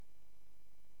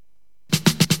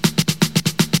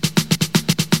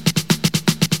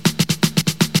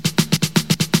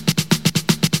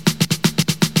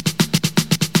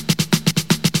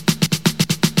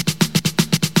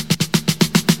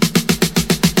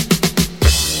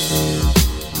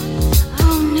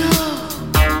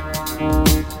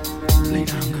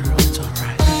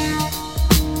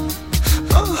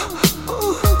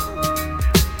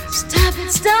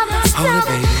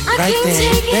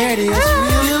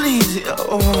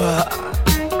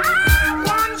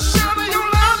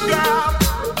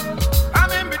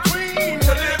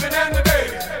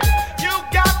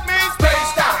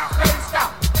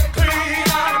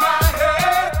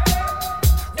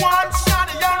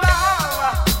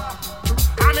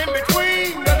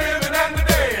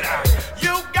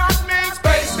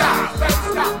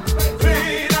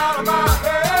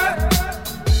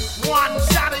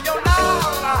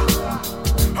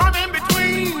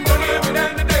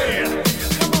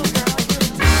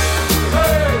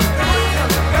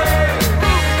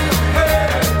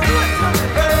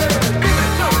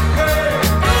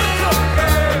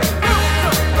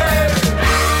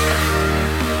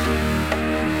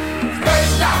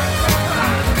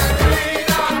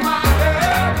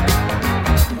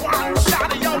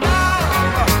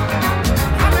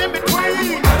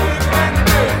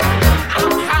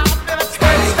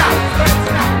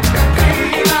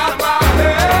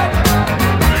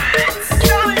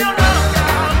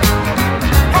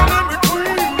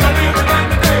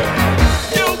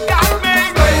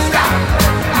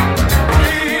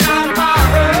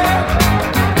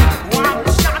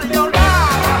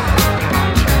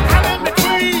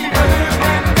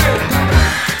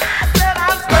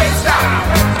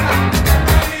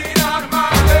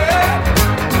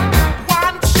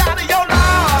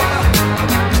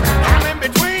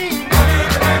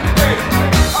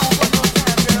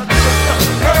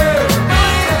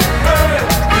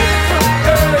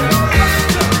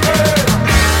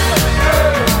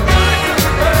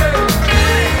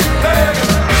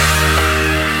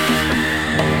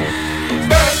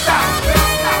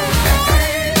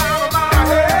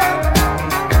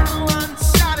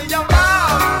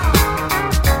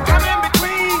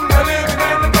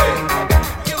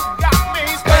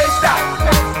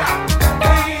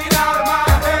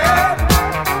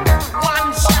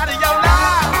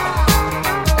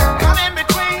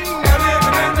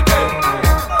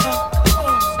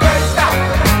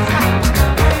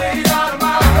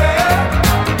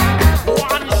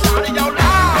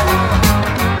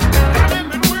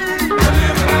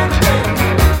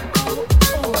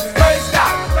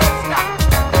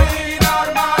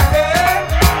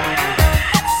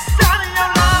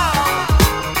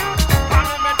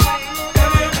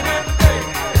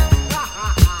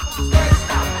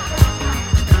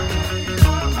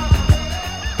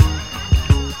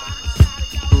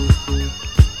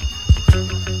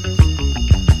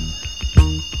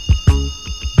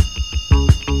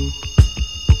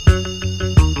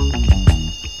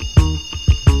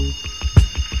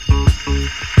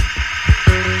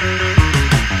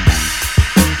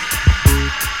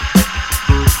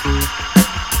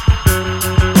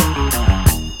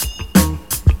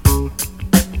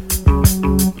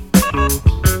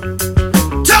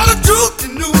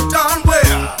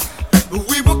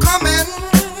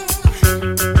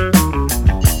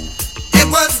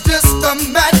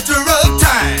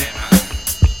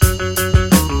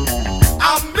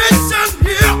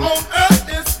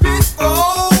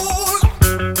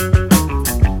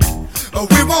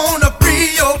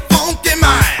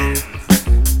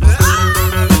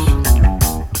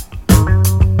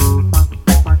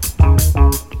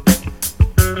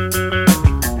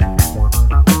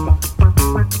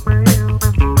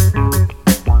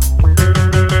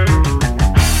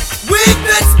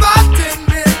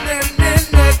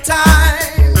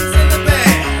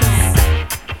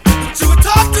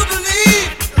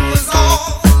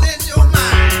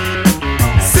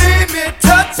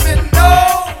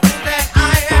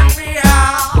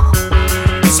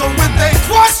So when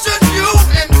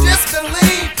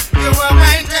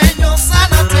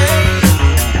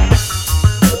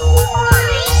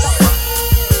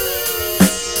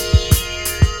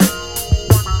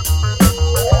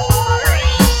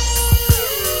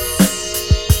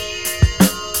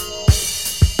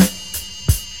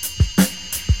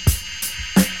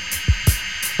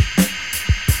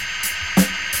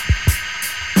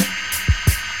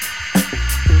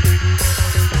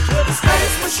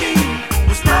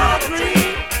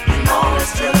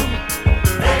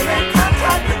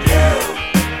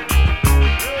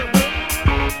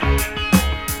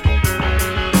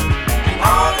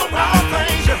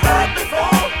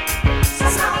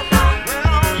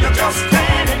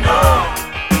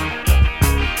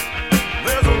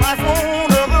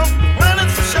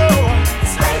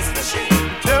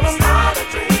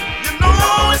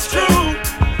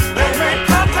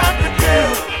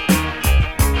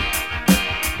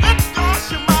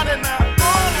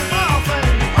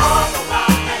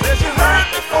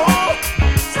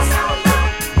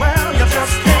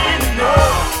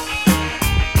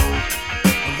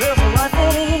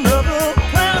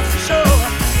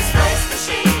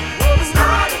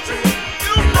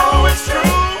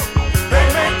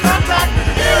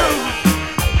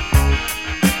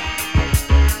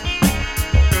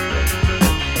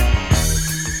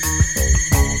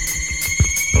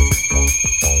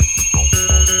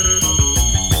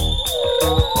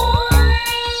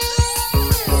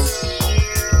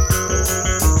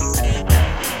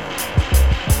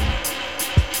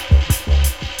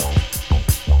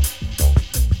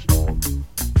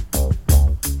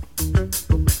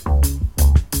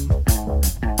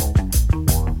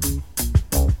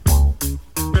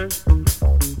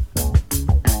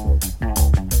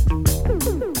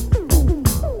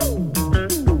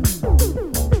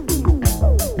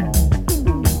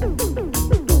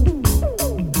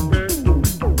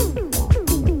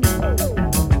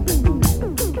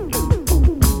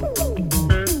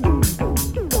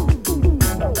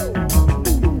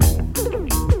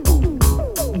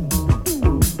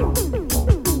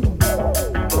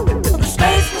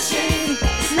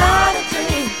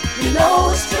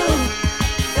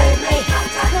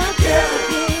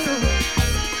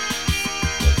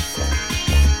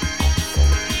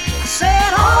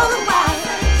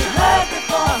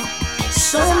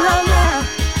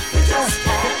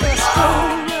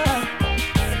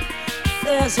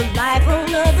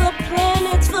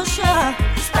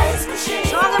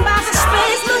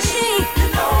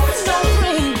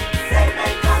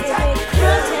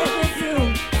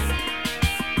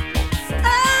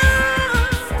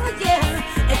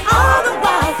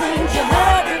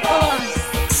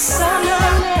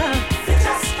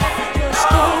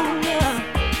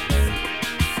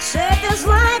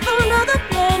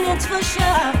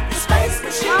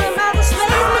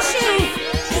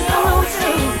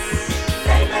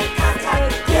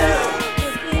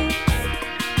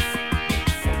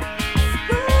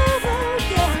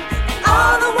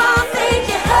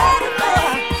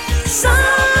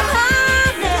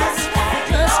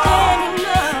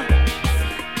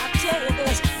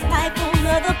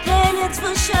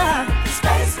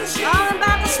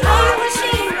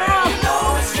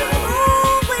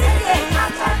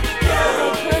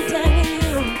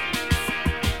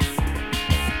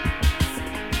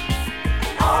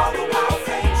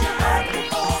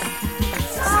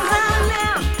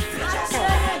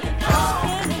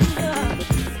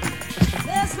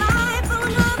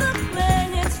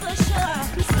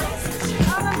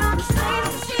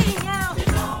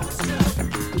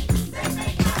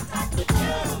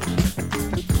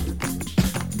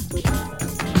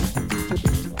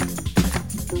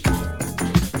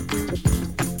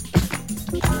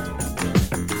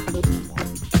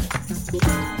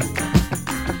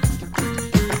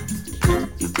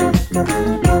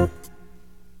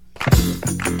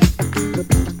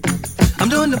I'm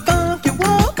doing the funky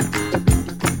walk.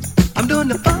 I'm doing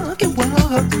the funky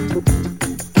walk.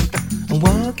 I'm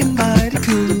walking mighty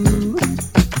cool.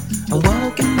 I'm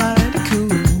walking mighty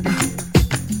cool.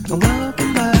 I'm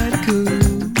walking mighty cool.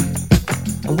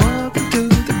 I'm walking to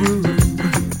the groove.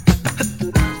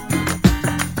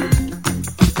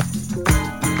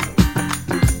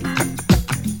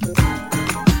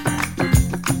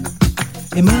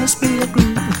 It must be a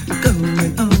groove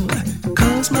going on,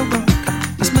 'cause my walk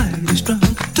is mighty strong.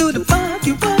 To the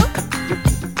funky walk.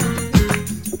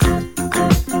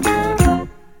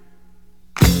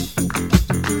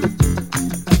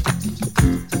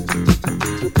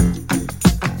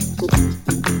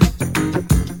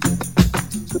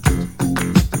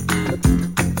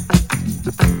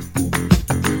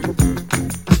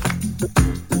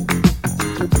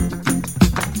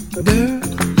 Girl,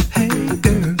 hey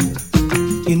girl,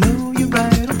 you know you're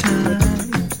right on time.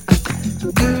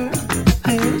 Girl,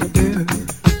 hey girl,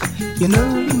 you know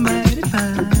you're mighty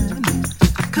fine.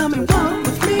 Come and walk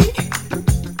with me.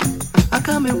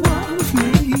 Come and walk with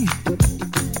me.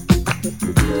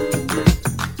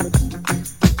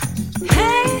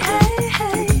 Hey, hey,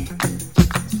 hey,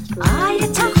 are you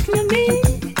talking to me?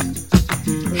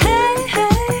 Hey,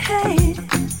 hey, hey,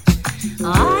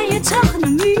 are you talking to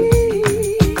me?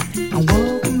 I'm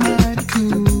walking mighty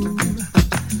cool.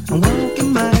 I'm walking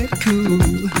mighty cool.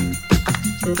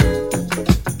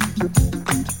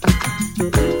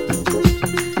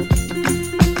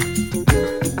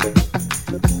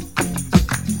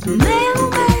 Man,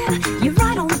 you're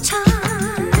right on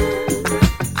time.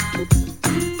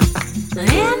 And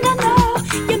I know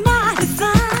you're mighty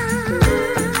fine.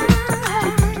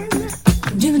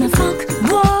 Doing a funk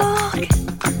walk.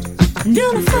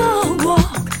 Doing a funk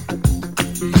walk.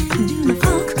 Doing a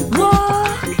funk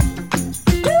walk.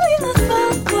 Doing a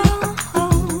funk walk.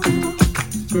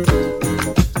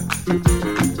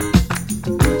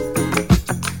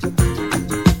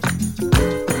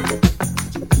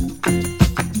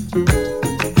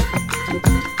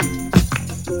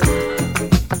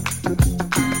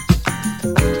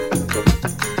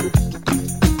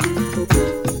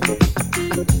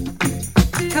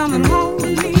 Come and walk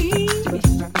with me.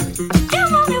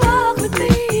 Come on and walk with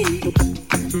me.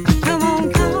 Come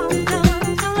on, come on, come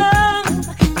on, come on.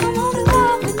 Come on and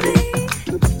walk with me.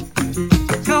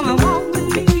 Come and walk with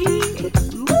me.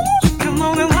 Ooh, come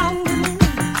on and walk with me.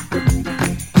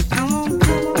 Come on,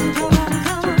 come on, come on,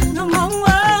 come on, come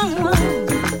on,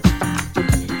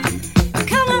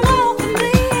 come and walk with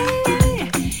me.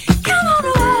 Come on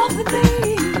and walk with me.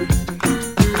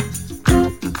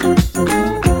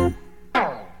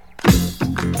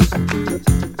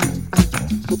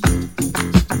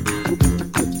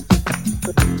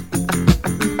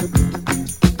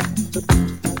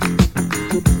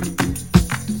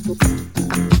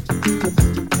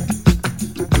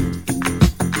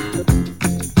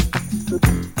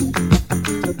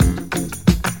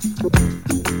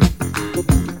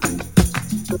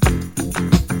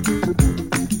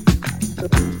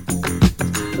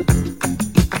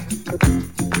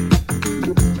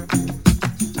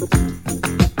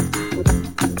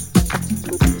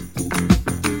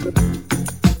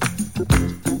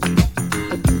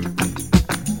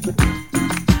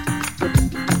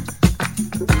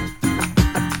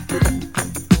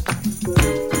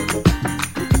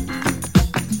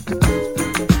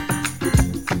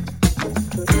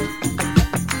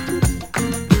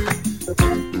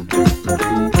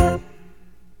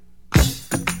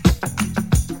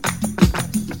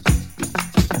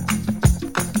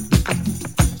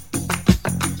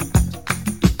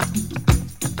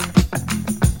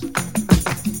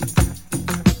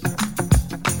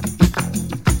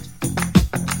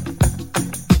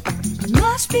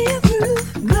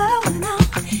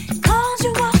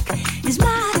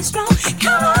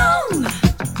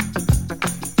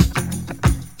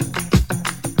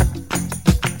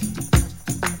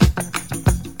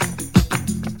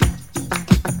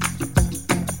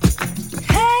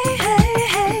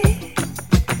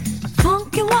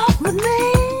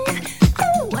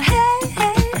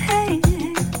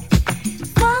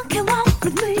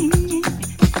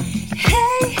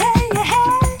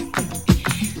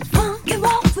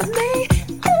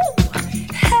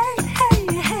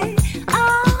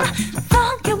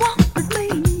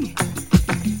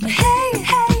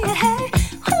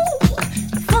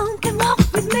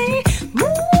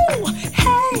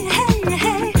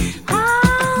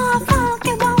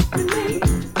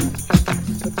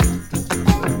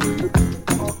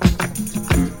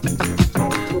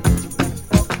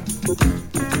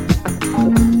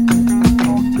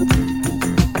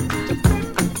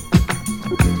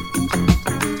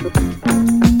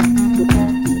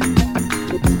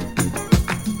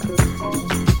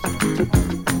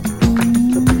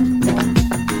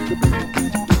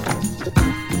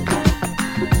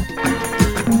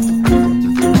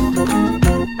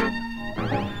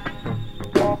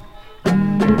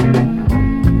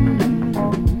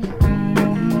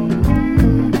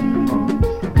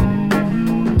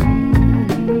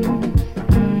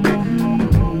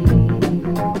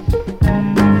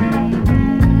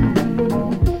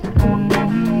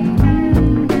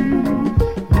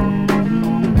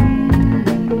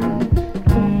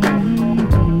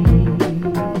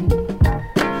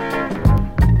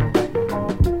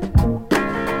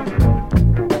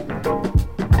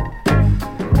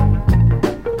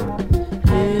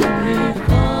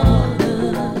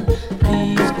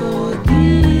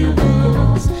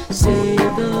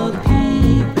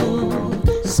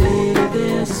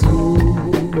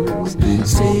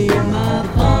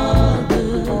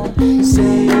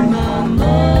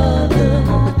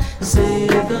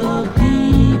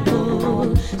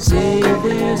 save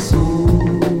their souls.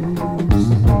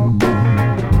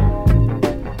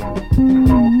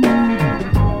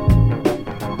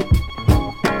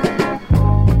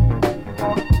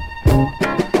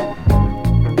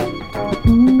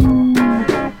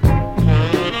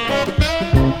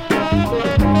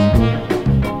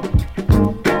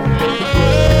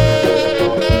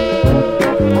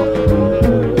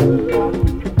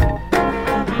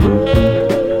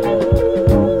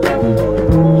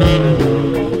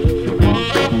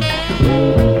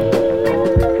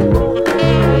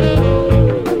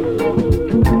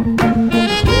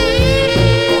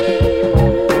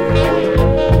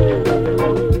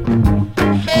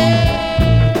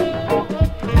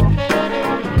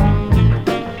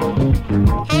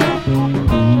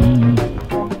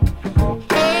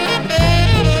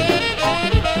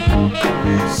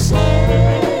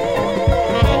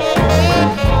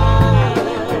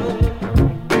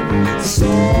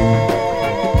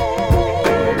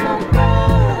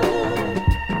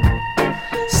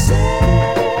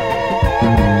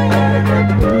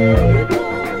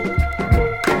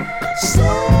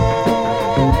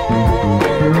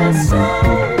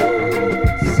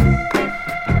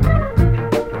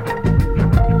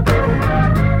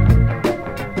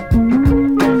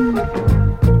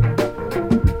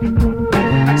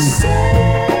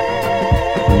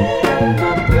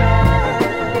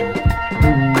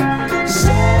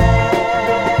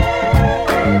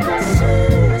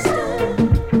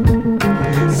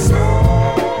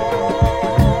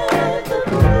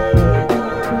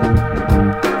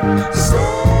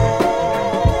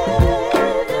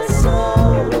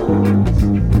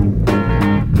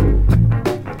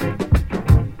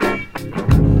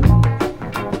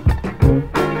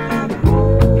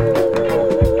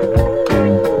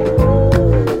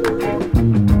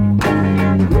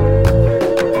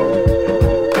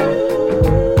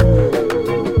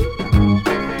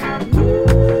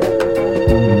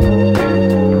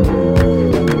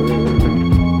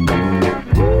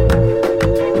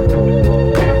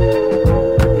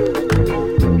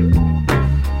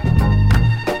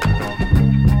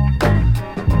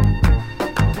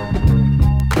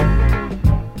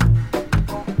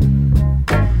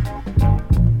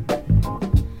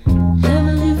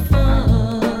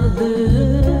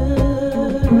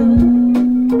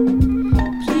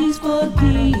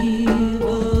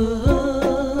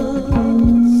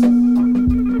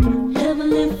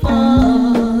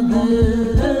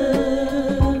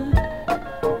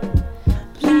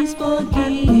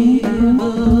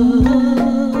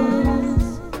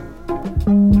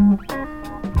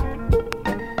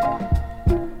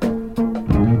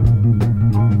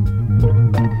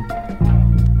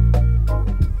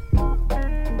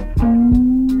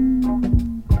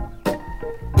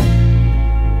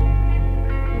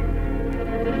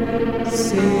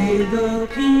 Save the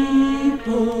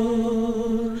people,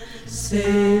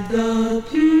 save the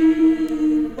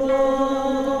people,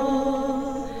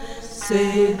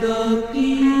 save the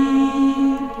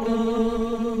people,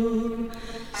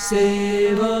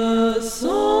 save us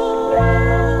all.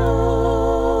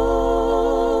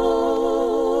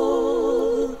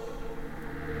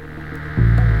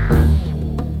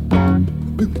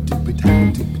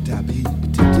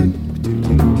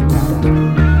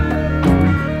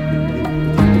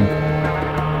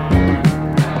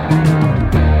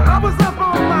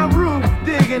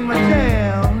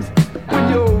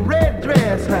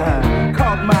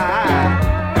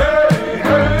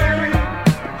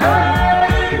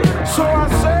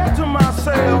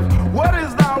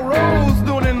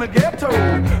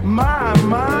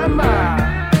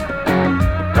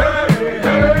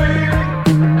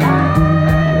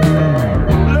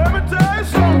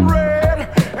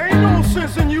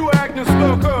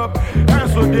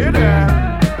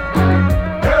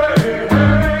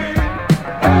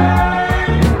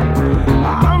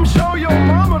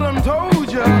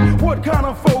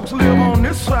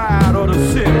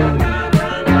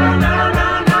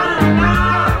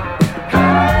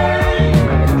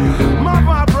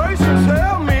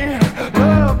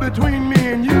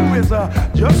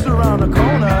 Just around the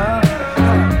corner.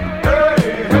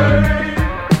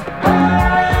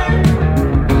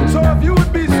 So if you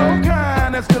would be so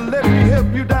kind as to let me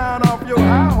help you down off your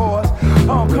high horse.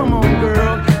 Oh, come on,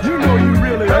 girl. You know you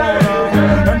really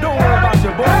wanna. And don't worry about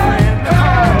your boyfriend.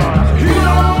 He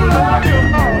don't love you.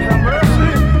 Oh, have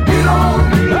mercy. He don't.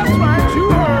 That's right, you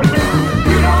heard me.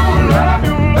 He don't love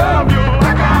you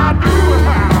like I do.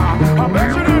 I bet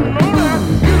you didn't know that.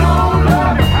 He don't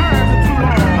love you. Hands are too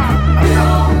long.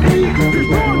 He's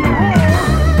doing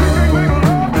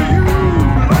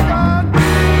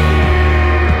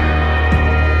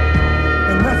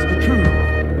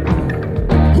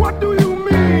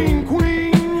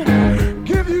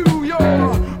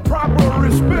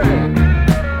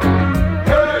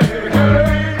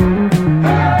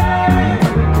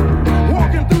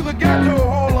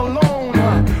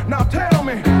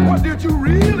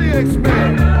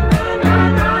expect?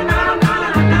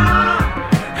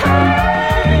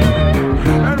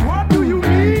 And what do you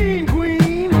mean,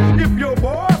 Queen? If your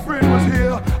boyfriend was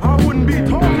here, I wouldn't be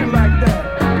talking like that.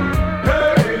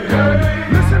 Hey,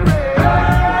 listen,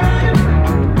 man.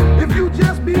 If you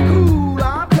just be cool,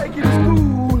 I'll take you to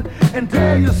school and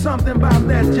tell you something about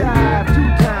that jive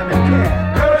two-timing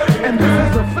cat. And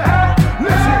this is a fact.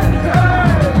 Listen,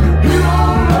 he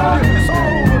don't love you. It's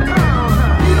all over town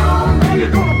now. He don't love you.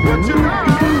 He's gonna put you down.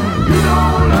 He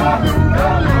don't love you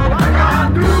like I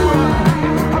do.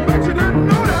 I bet you didn't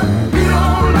know that. He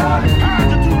don't love you. Tied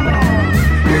you too long.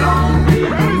 He don't need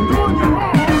you. He's doing you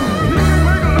wrong. He can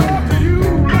make love to you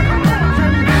like a man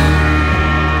can.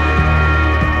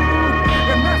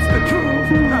 And that's the truth.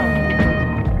 Now,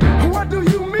 what do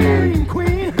you mean,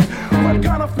 Queen? What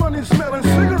kind of funny smelling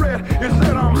cigarette is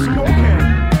that I'm smoking?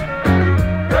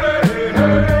 Hey,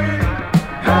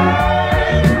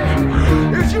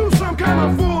 is you some kind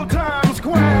of full-time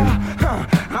square? Huh,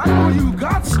 I know you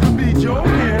got to be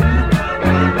joking.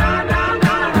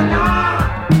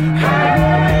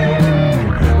 Hey,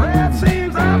 Red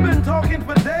seems I've been talking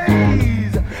for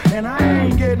days, and I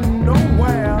ain't getting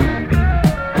nowhere.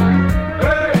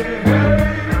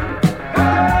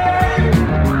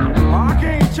 I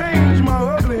can't change my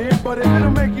ugly, but if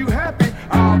it'll make you happy,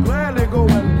 I'll gladly go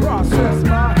and process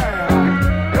my hair.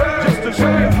 Just to show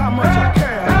you how much I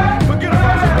care. Forget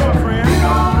about your boyfriend. He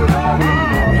don't love you.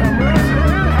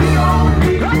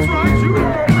 That's right, you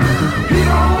heard me. He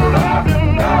don't love you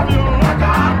like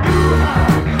I do.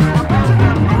 I bet you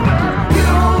didn't know that. He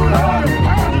don't love you.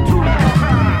 Tied you too long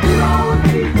time. He don't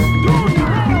need you. Doing you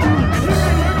wrong. He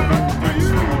can make love to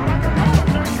you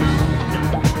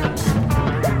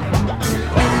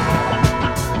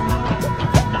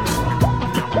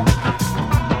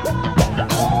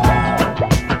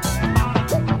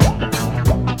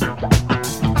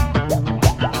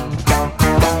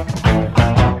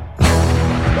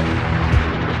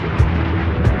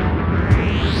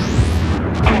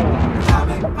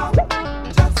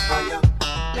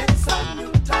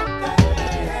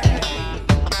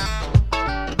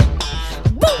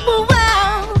Boo boo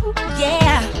wow,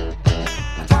 yeah.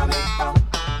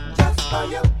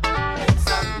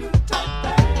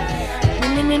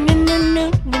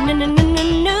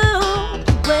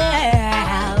 Well,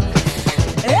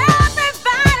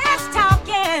 everybody's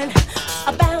talking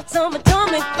about some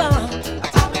atomic bomb.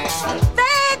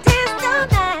 That is the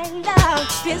night love,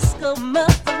 disco,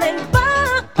 muscle and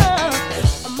bomb.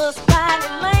 A must body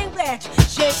language,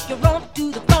 shake your rump to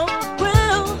the funk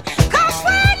groove. 'Cause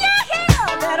when you hear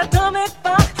that atomic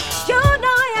funk, you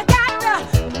know you got to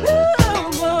move.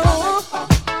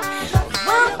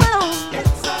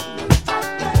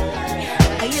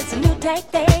 It's a new type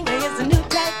thing. It's a new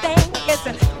type thing. It's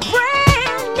a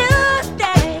brand new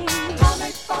thing.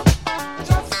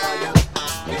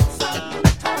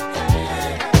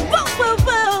 Woo, woo,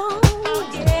 woo,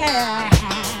 yeah.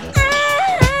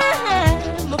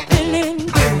 I'm feeling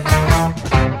good.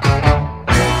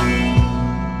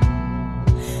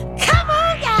 Come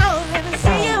on, y'all, let me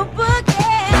see you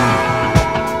boogie.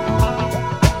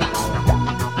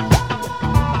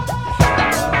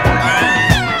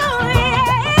 Oh, yeah,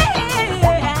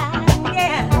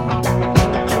 yeah.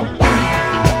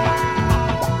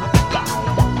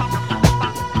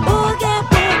 Boogie,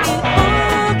 boogie,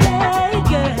 boogie,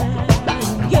 yeah,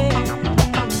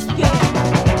 yeah,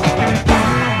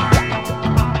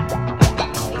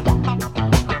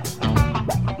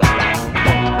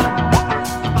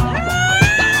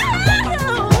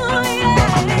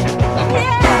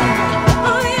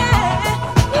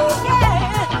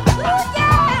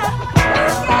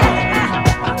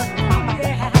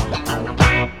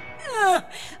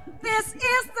 this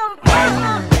is some fun.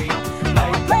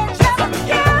 Play just for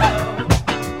you.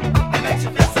 Makes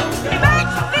you feel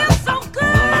so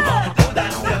good.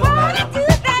 You wanna do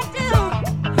that too.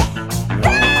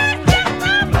 That's just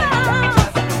some fun.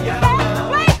 Let's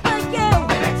play for you.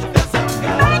 Makes you feel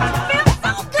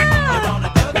so good.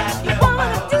 You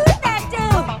wanna do that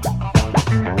too.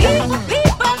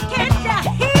 People, can't you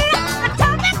hear?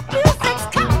 Atomic music's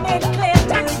coming clear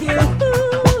to you.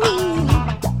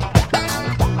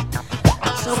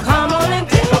 So come on and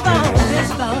groove on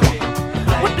this phone.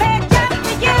 We play it just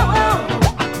for you.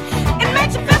 It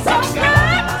makes you feel so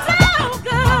good, so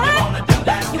good.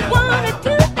 You wanna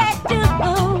do that too.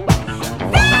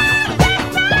 That's just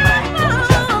so fun.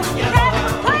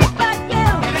 Let's play for you.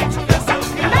 It makes you feel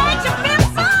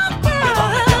so good.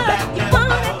 You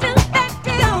wanna do that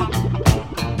too.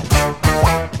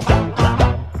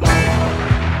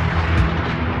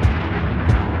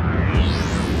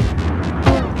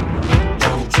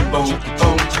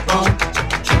 Don't you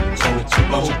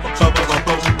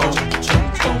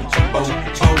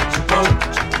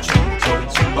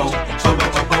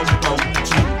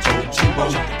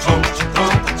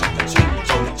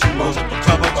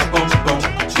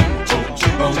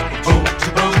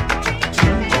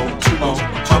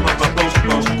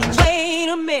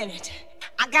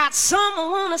something I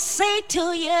wanna say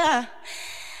to you. I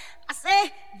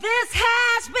say this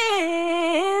has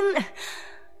been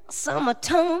some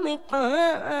atomic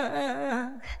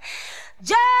fun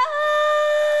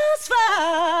just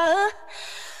for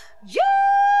you.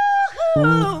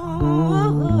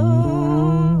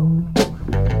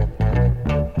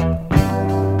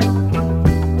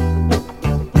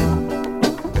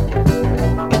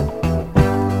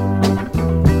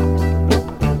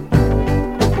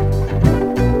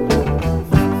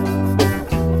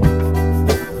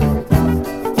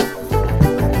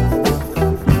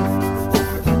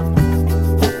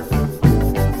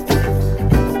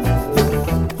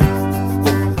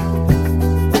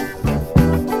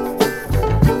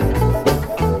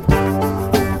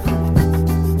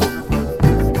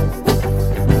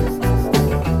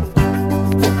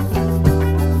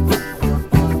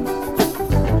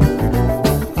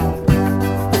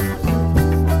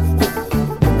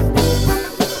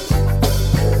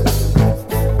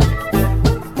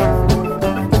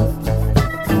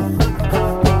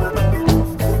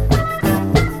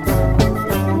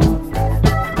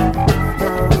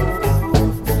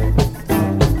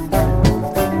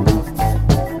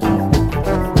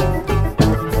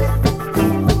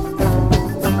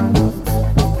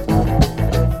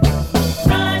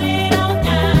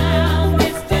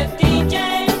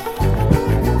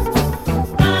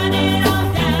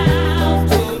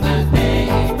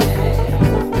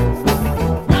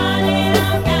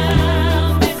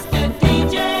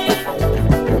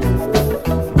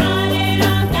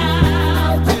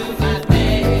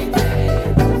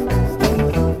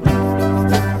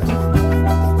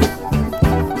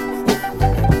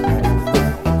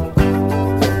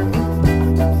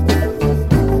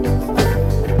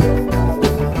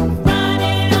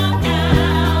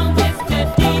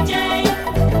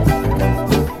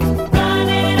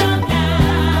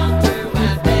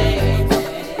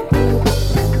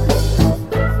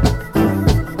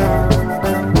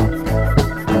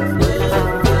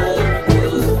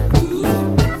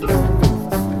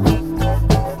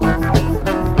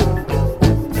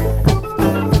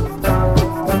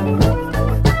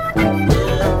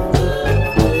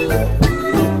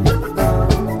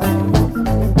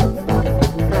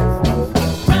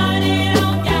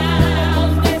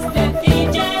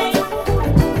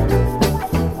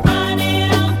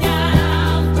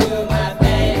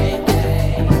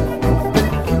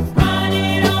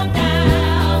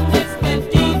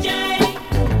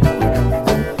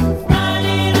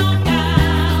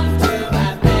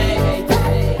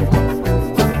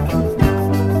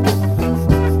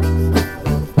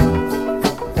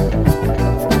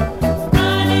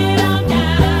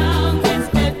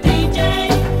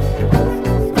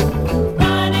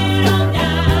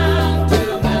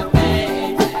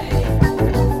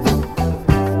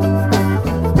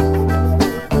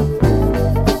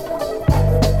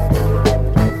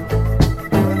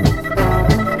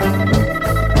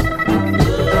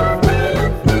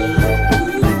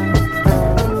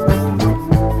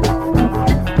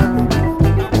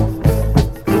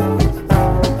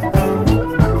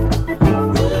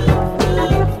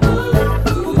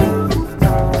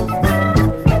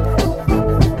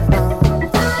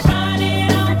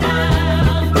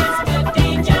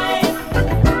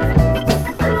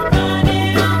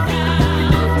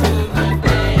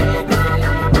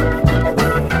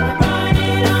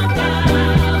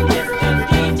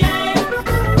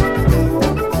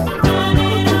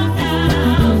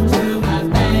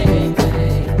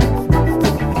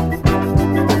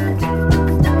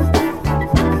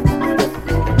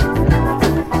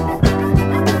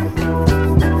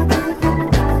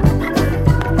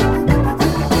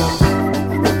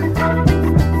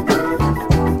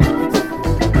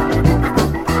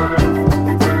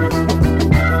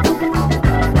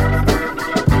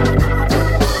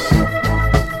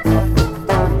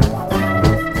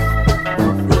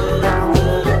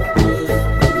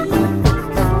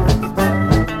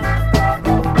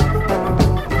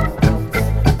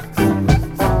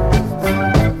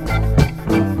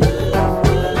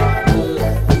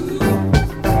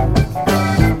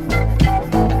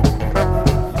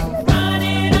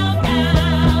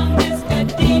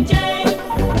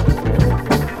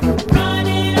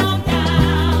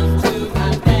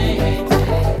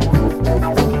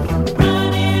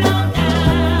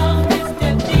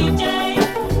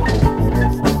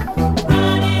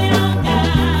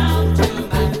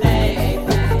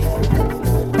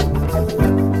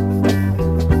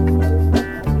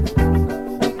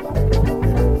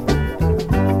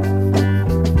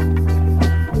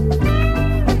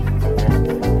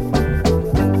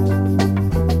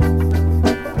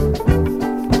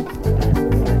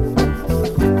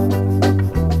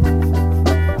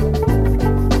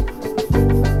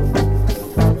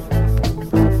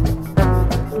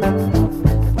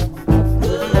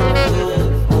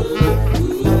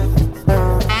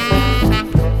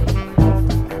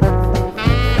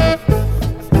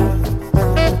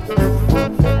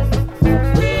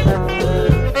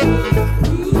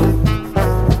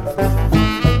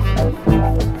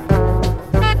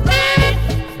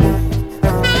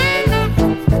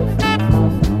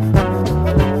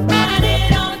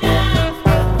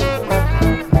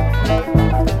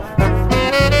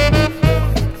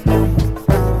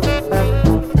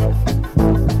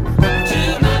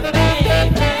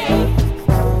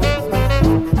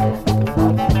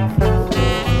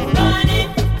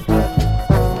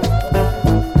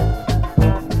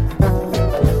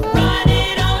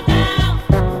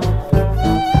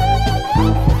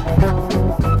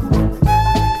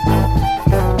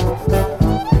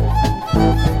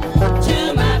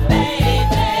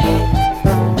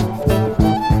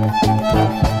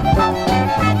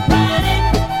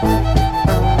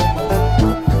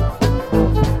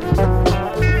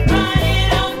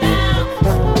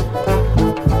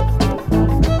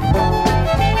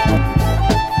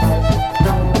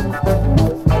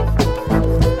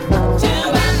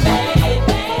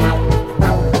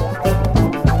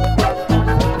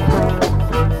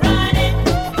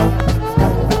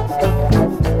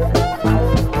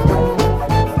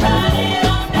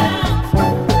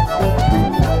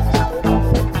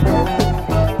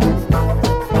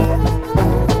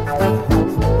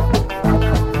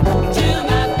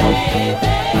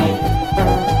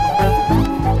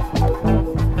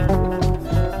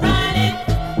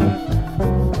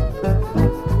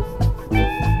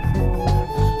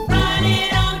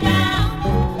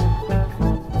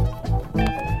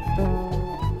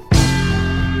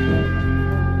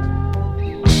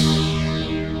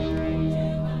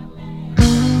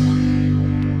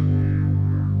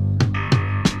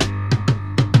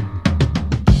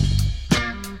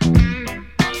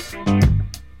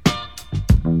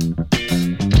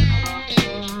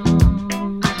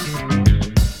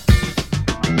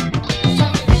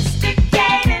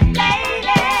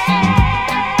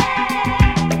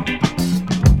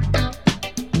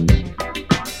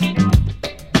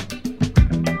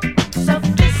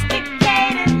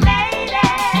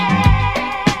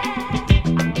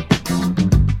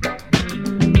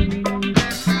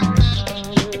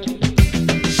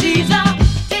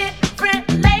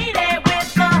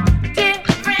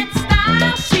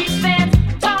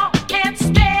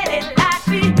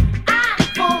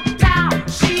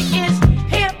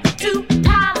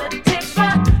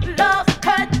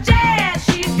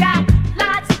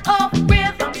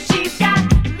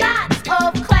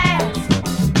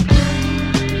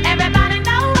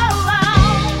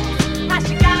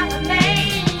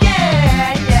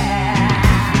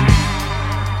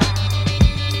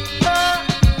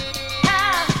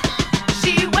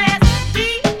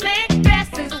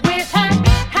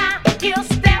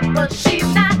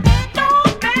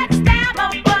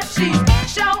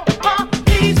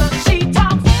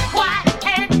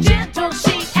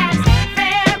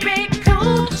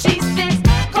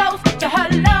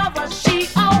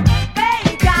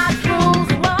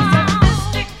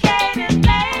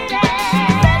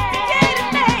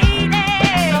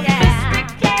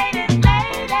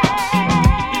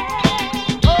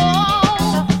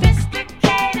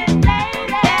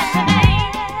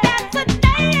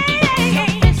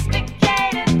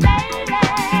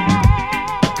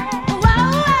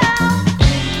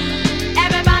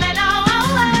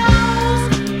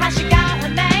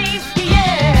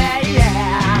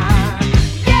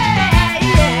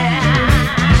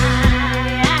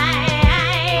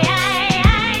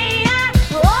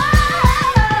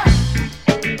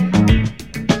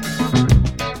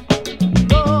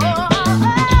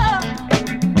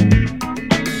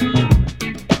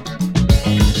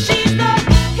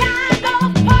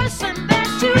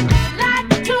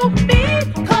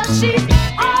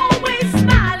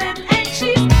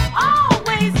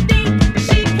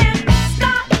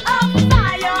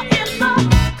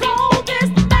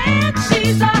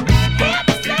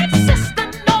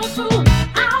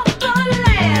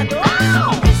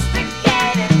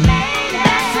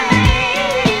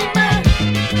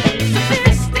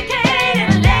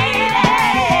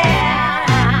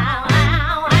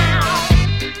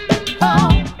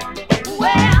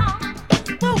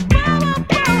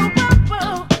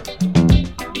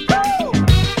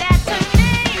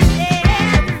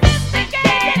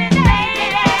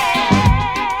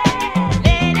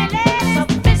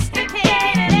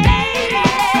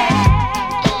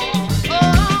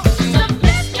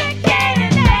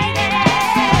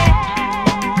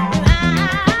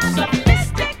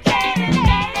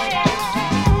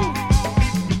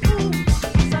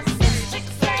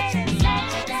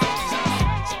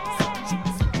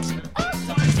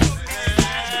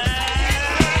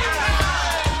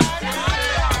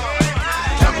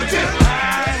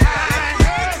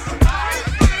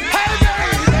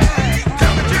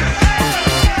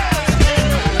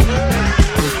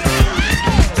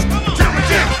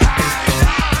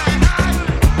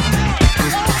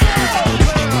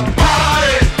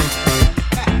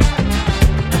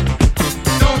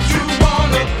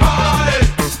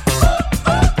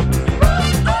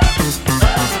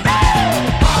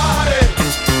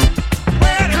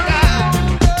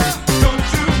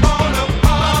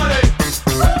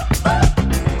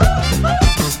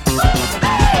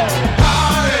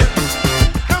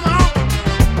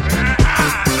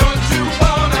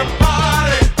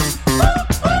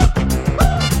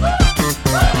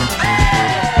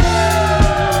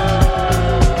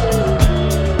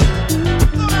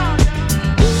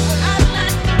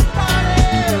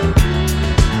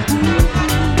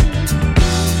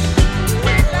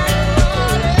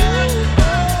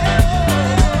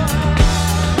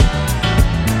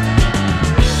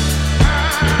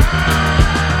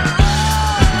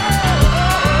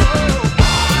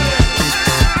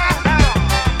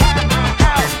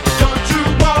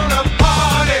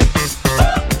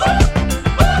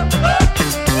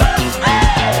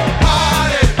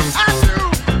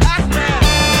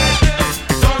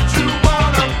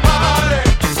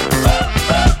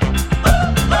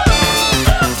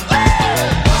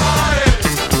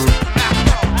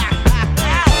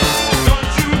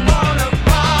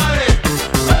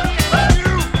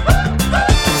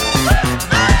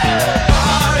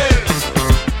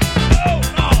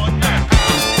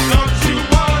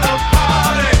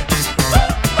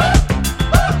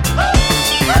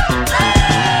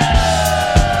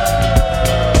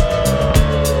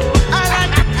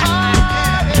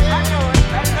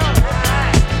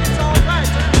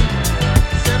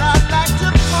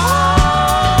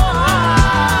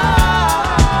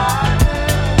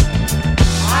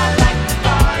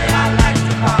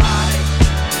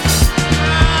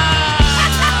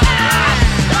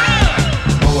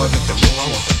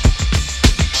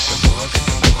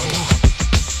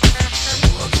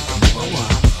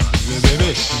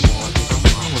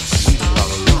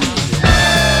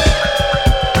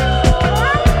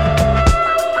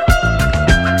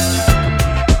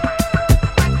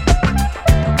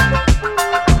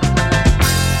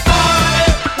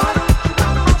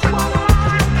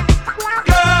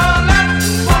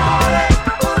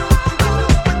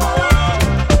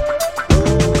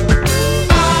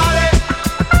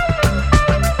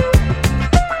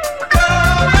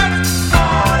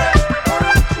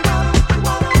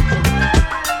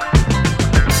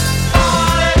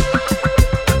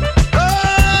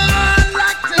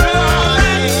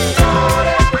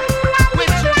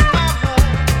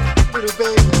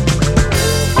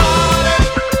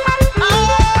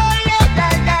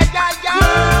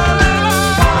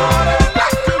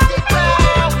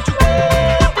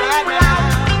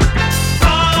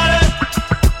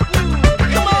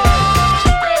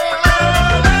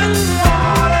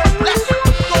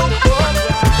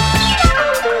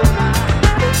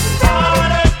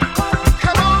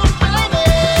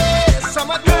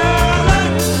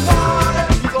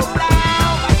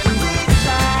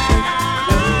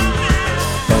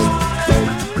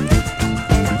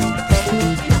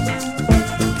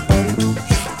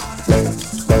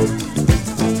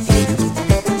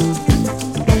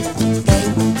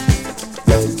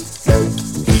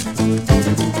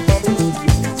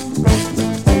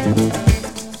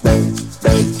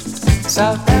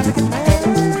 South African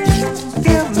man,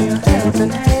 give me a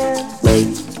helping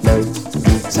hand.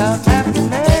 South African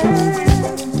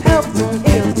man, help me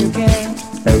if you can.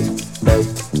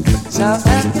 South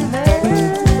African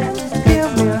man,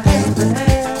 give me a helping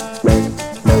hand.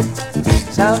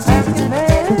 South African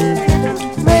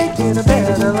man, make it a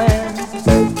better land.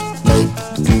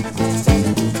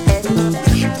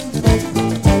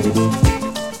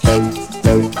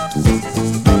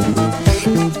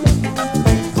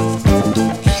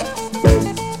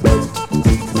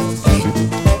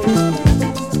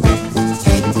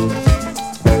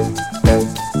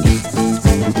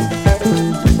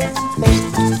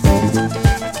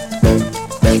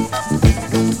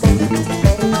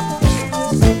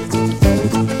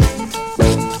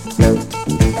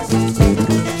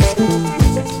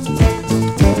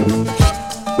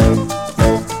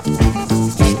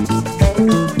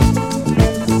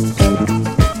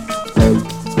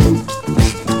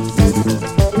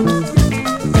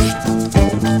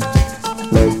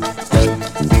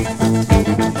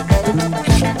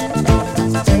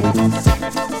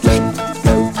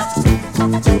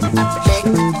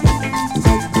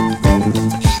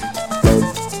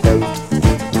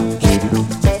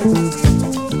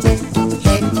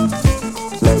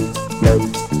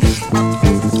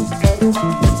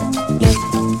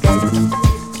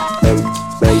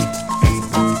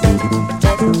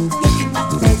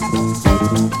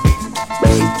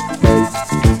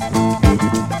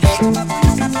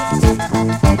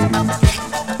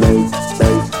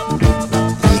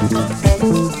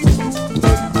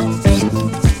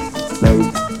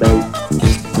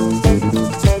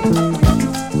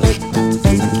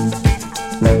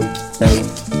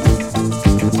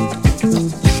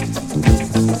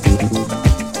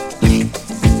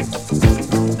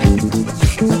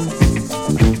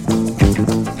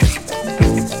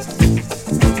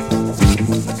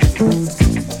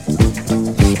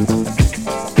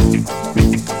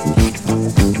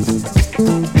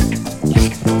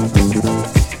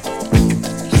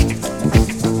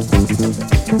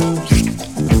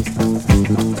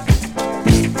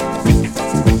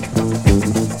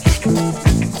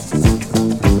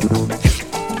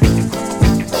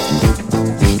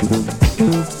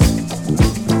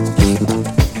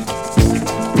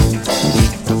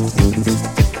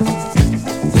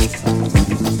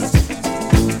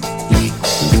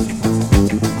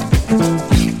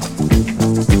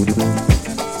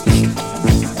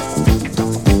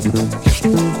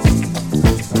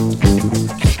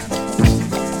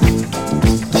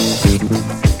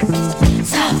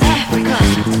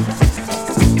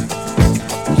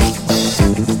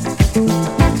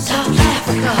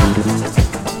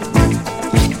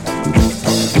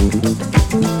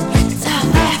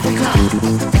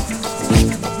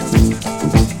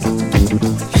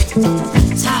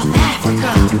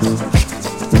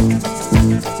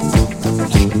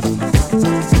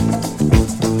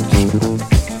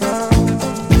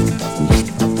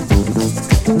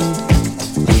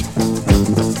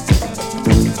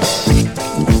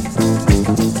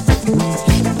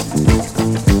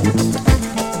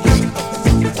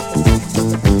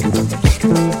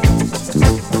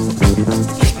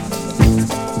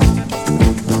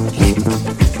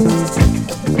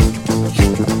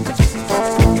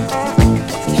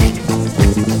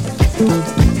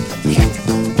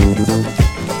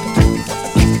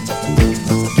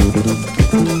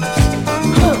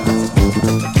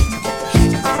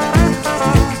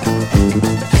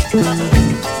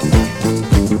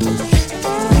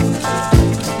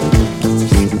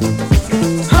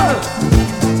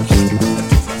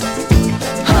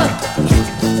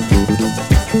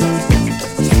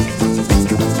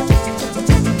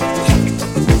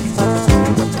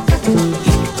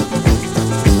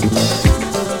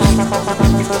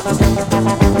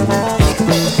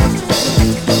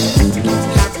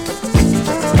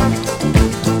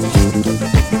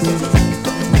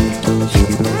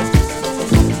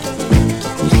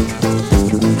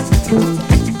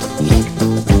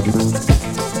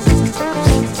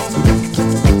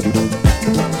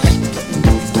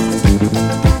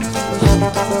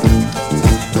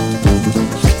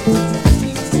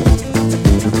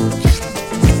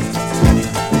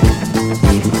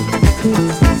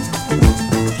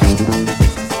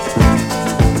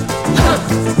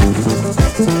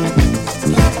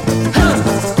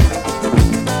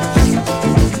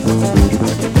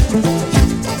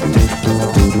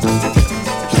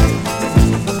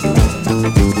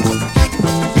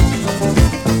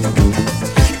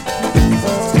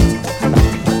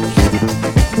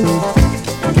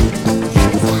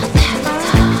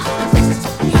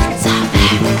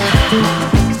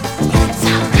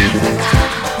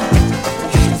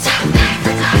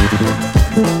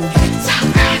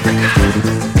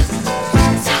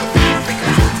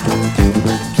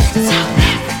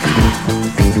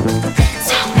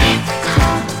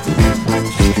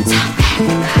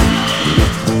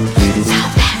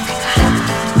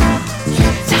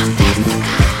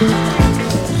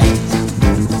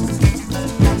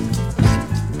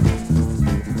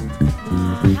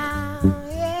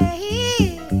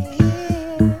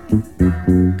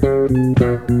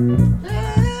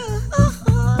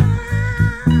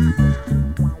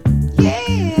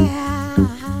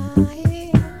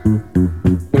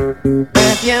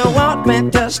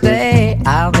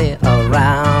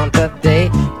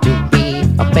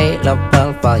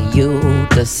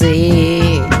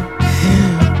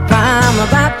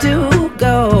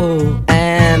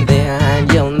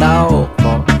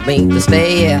 to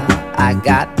stay, I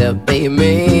got to be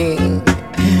me.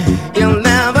 You'll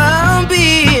never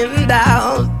be in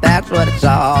doubt, that's what it's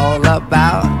all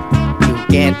about. You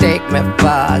can't take me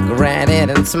for granted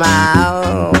and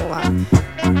smile.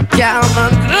 Count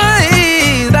on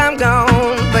days I'm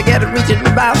gone, forget reaching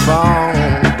by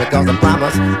phone, because I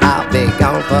promise I'll be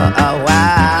gone for a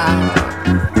while.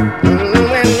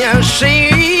 When you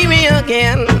see me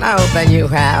again, I hope that you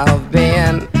have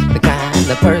been the kind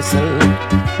of person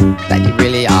that you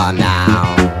really are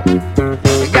now.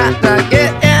 You got to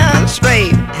get in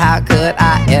straight, how could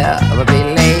I ever be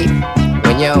late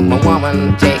when you're my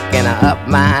woman taking up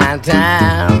my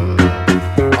time?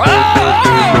 Oh,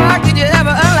 how could you ever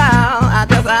allow?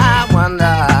 I wonder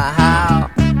how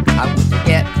I would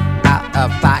get out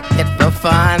of pocket for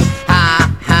fun.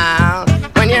 How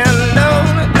when you know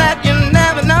that you're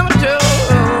never number two.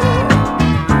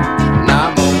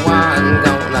 Number one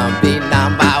gonna be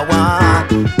number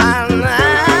one. I know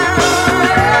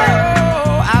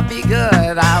I'll be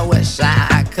good. I wish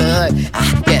I could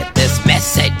get this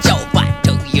message over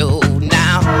to you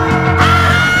now.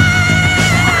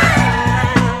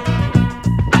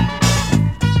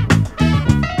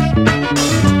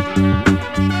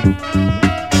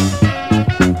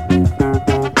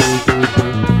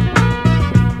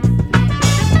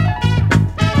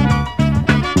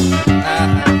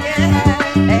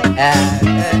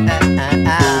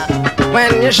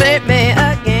 When you shape me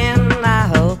again, I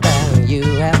hope that you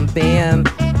have been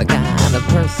the kind of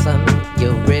person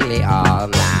you really are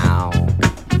now.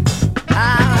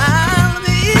 I'll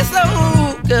be so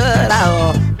good.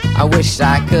 I wish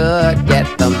I could get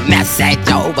the message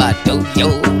over to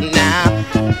you now.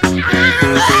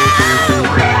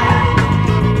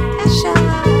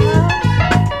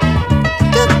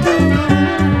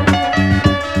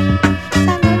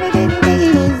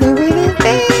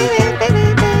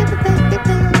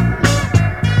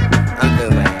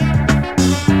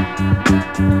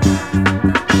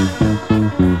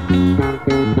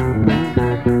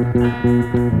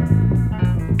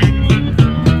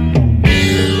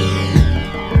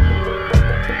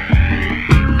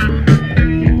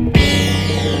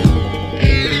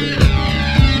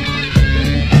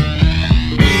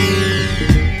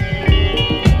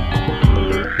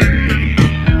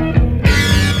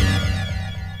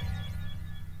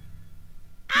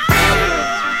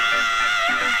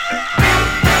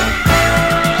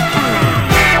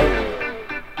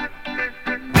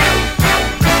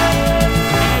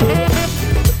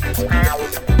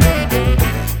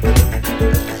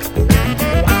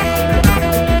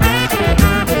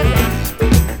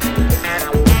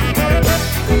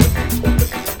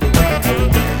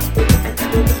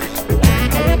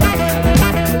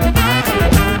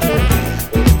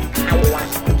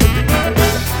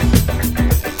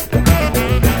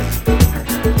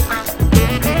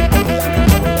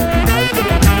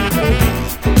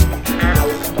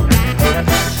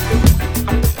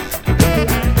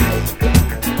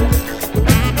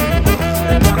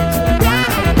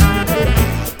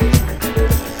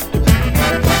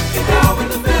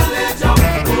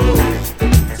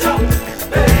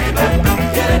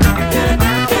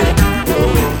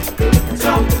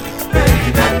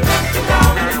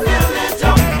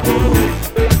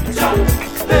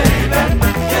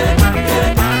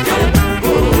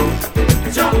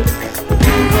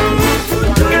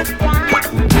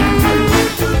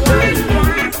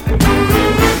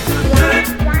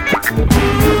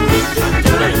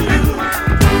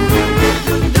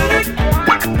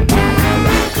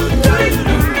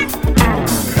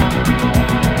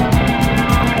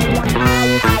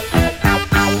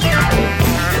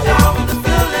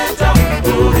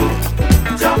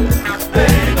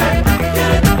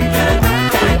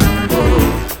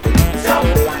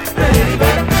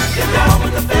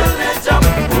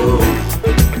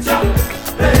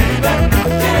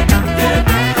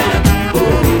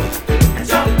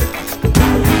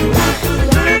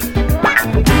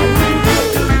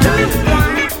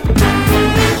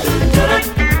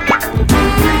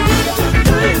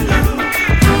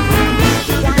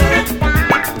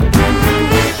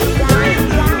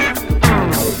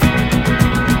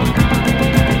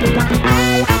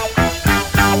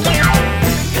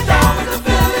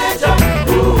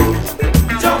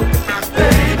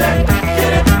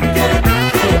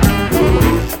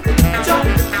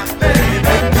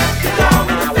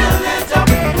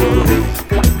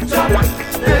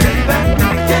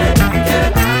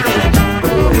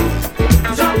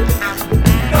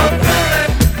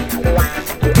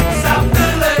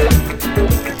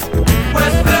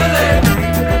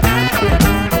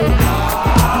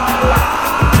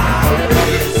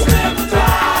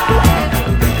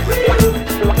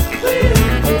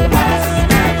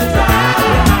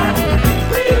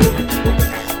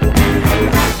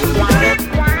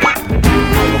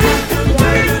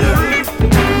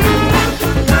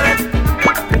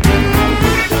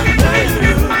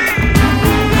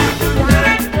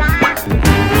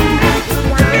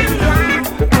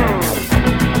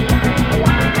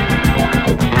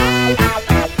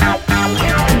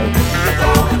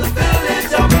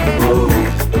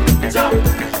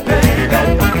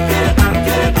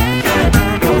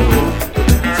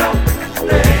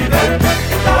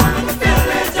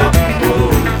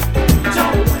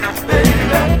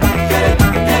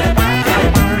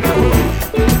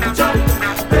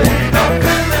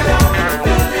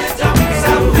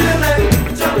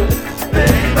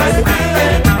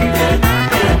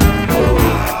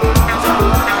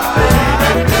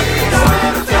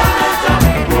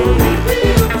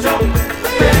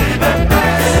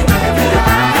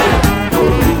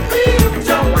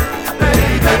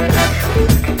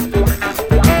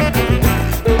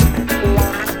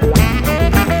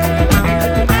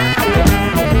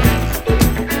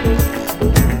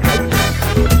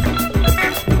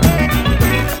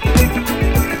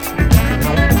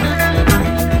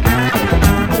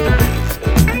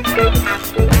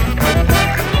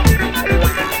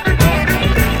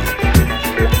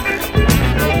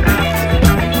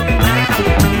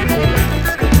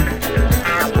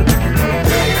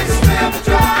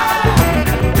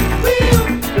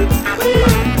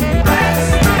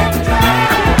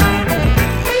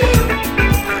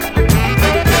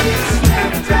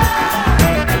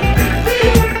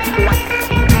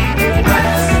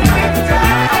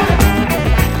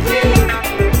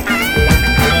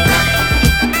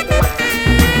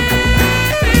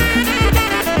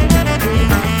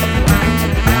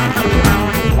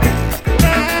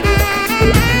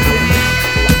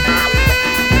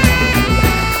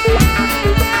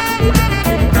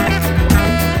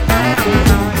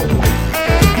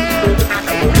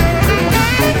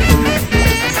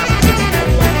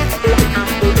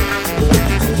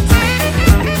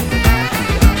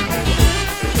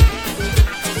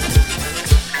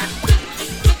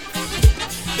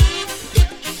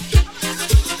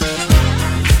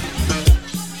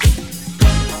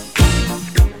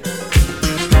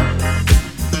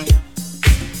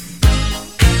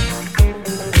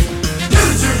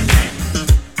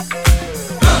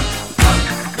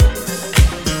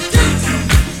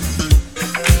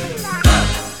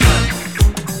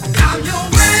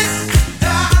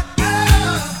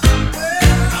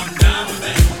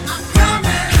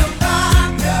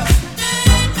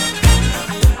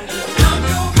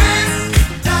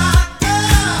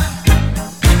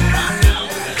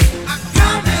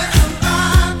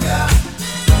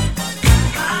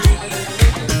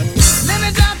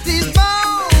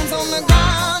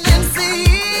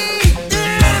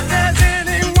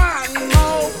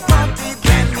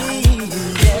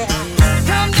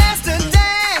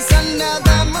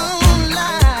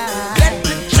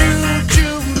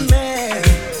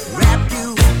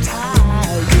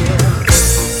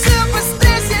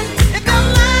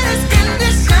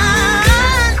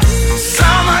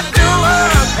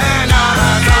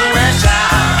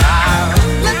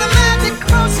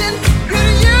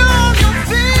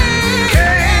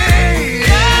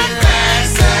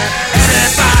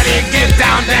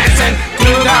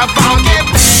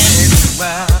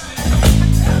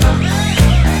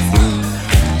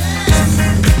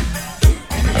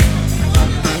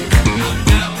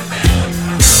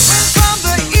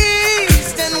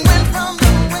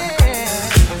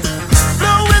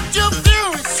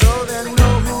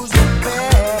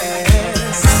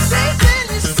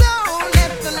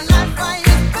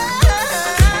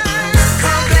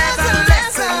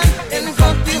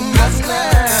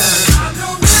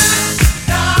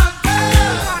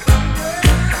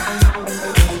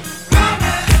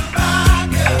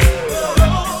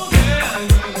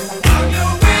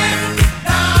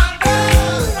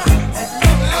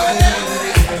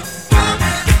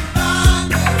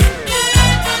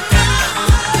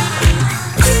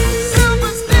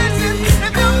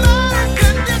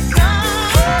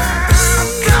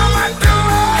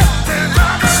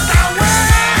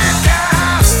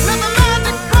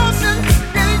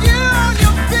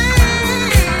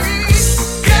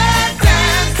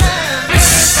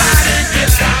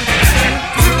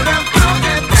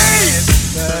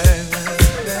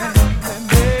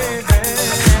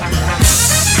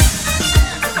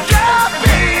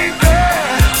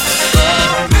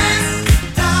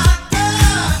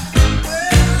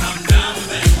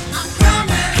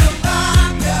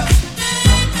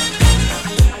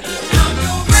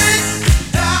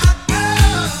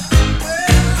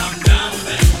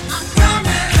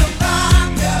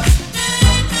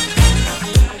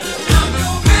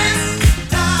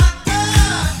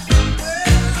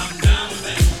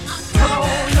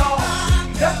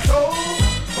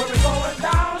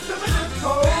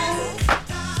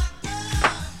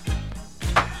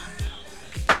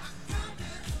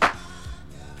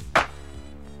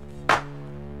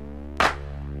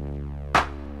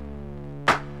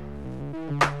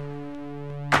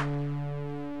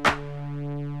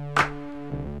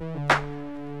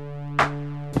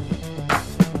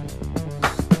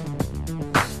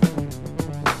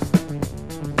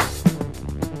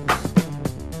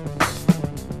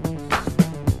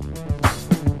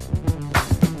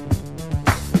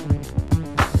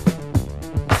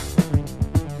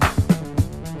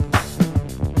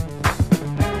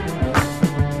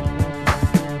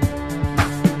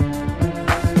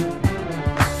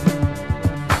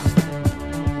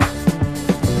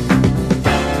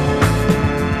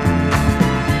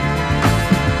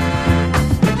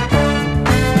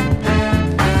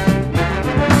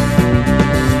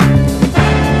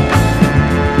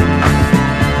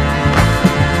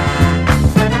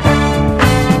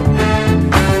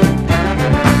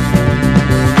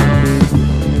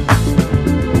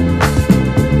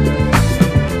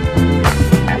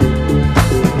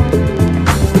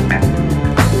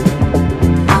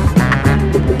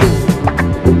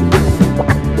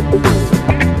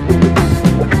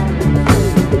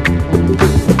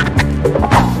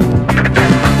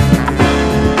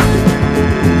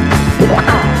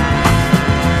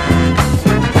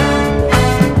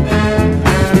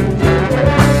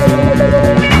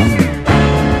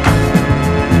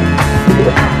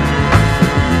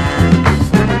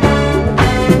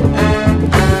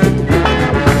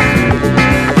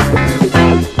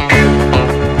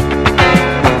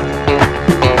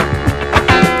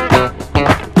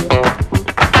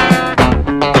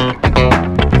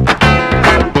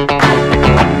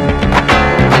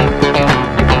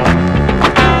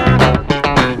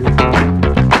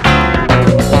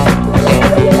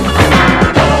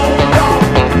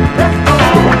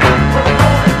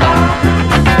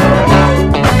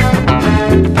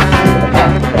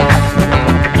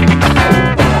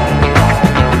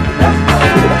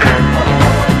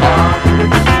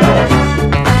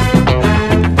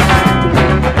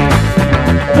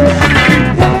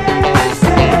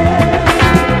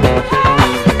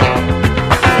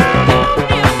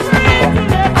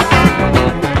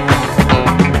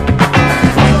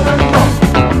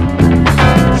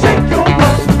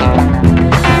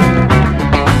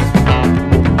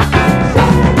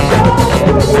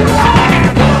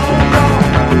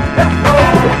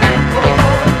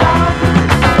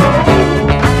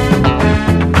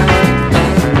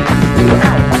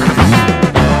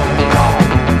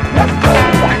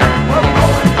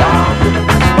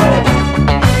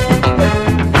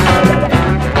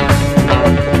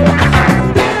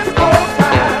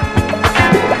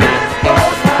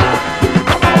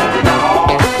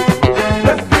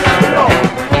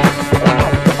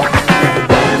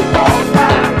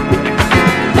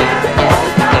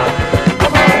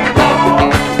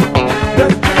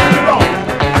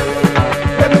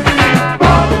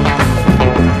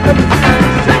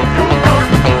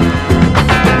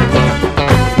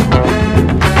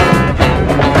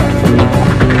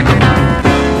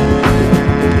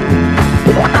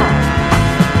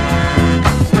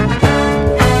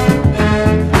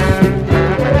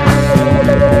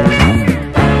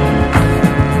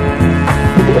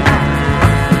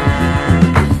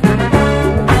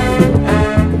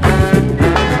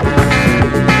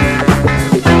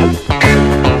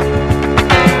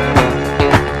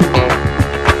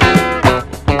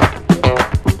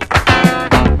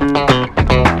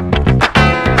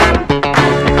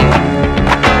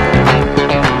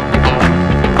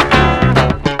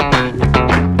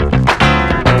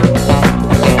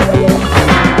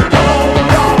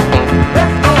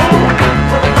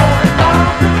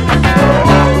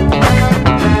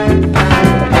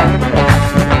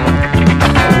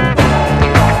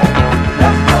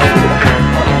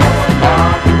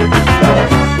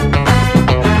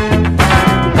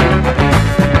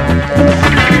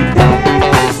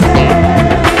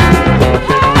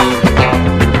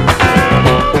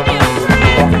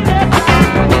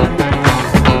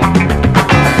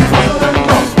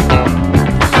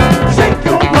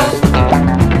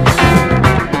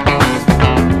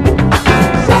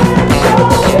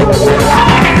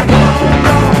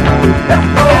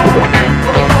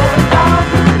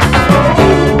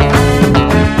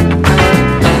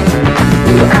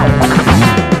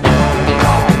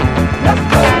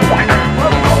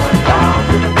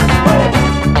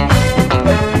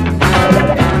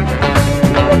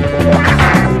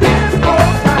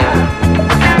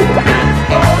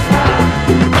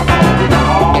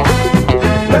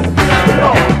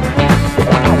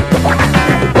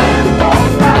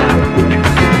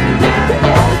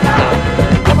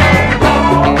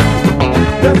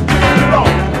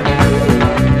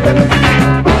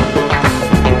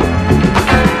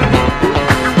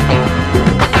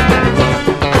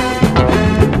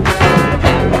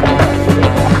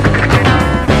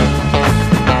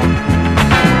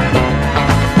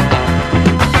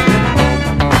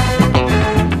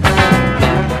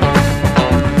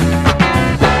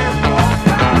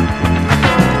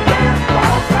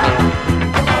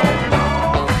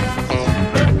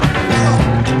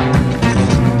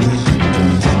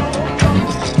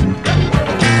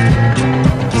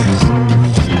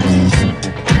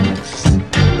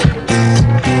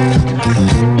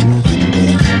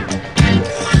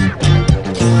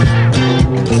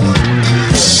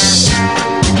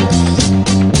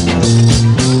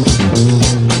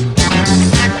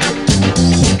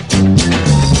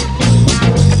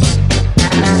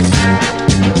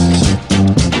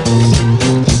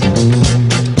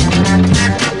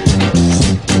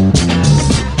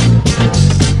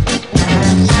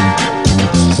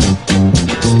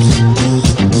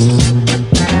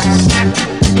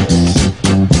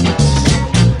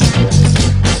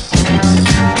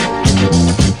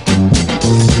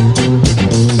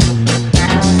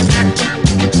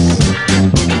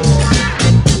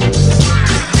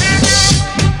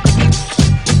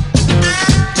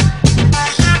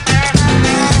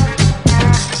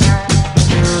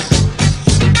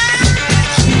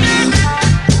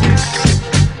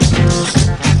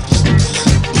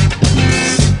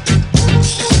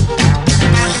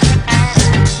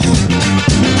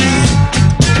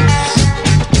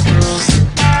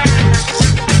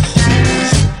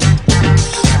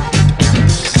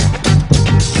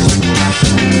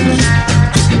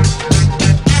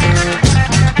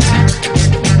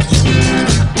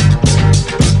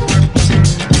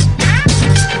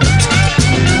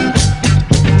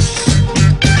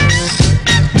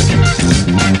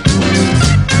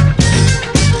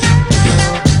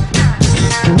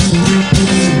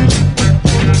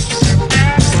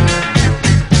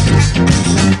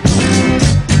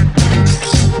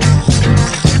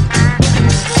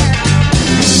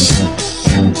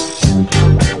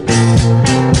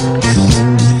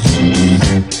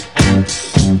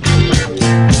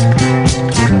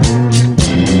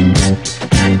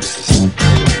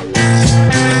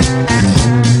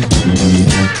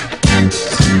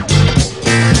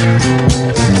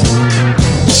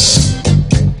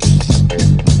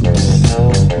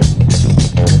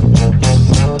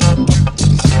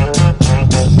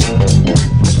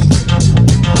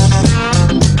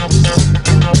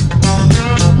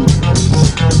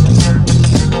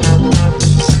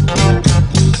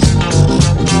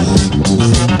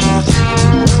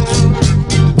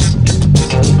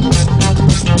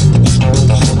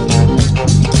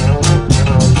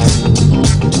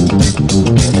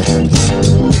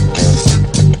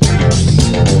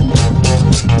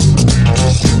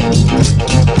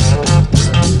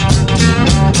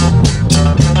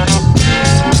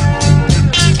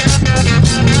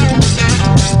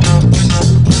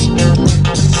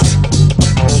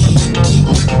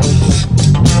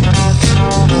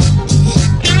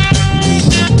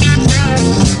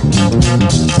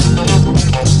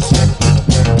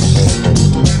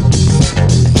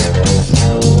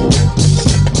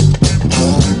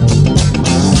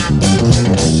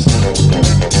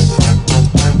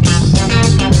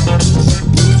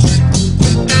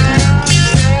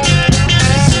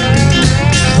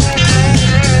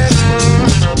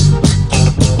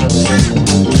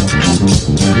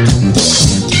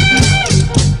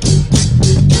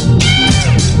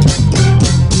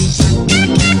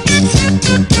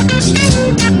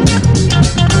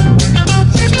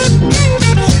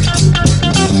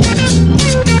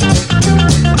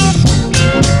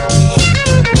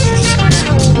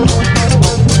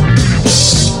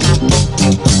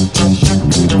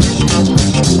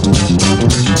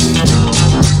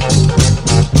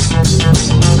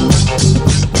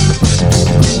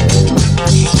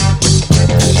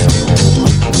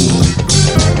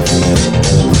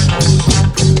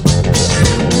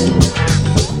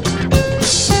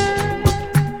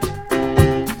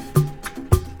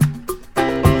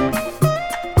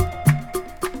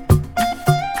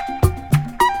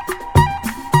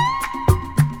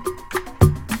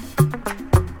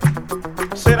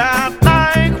 Said I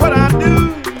like what I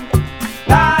do,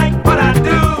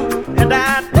 and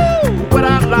I do what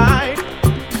I like,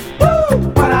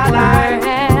 what I like.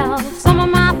 Well, some of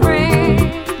my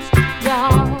friends,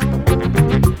 y'all,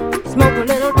 smoke a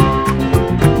little.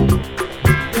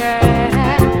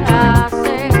 Yeah, I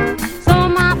say some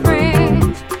of my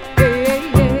friends,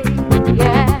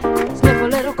 yeah, sniff a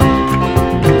little.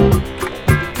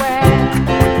 Well,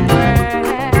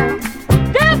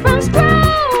 different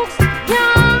strokes,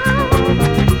 y'all.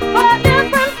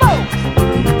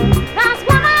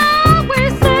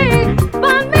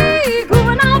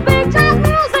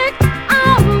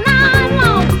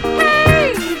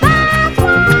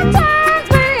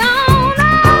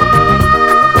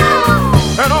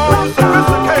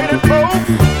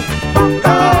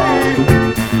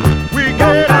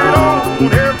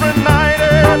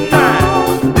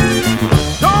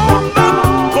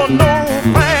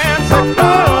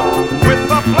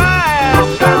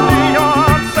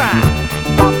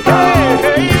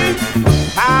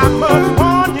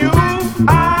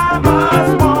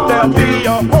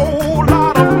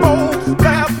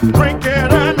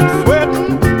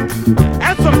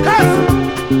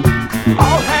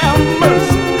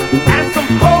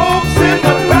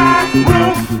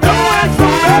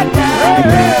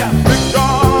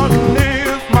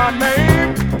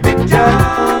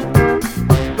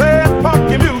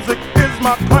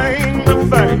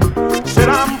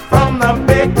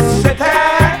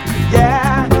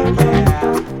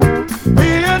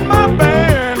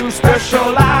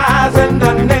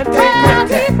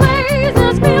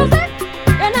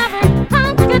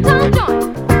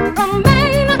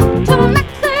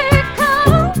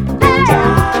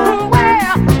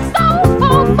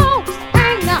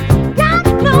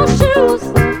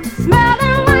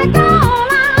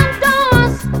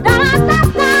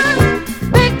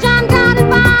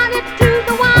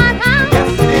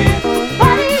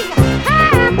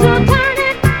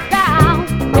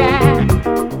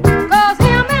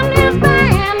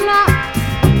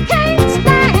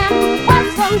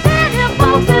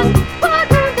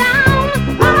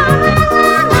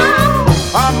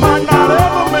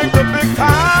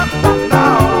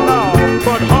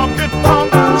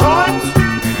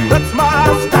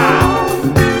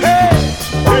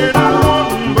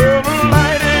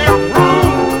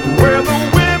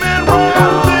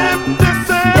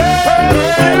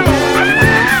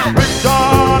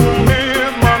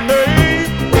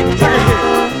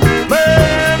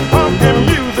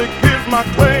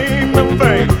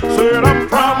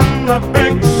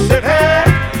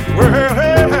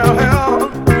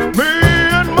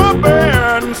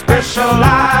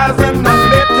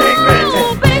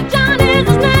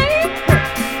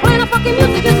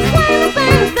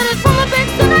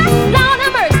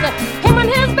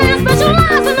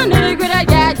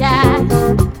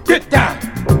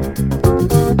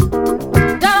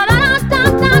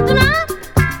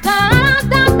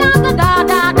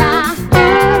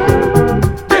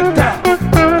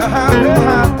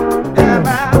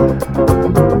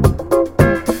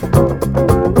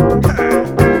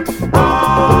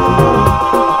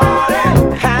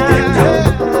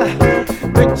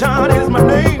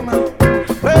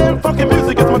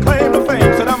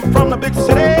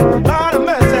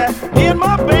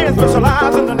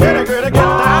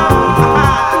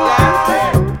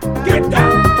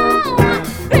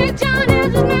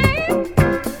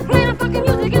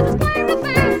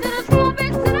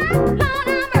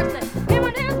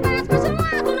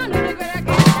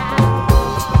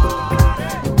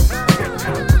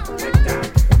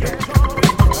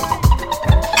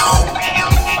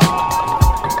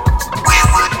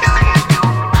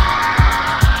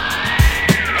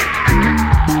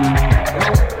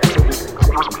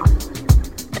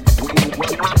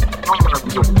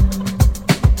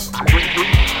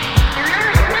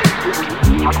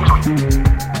 We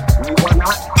were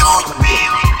not born to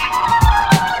live.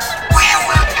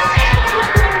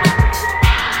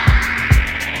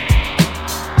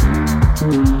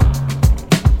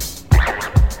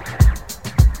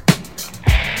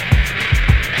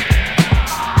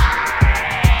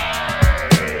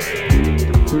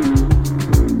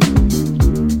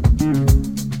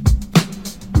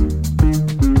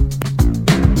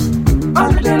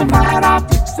 Unidentified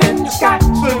objects in the sky.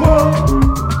 Say what?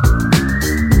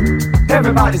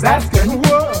 Everybody's asking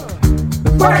What?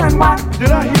 where and why.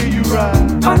 Did I hear you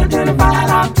right? Unidentified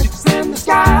objects in the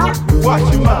sky.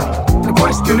 Watch your mouth. The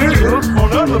question is,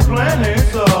 On other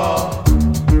planets,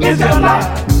 is there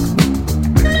life?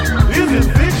 is it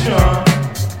fiction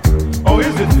or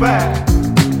is it fact?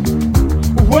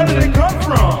 Where did it come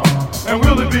from and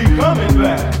will it be coming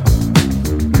back?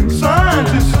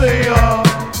 Scientists say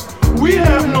we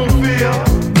have no fear.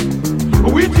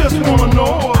 We just want to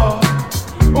know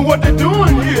what they're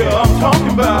doing here. I'm talking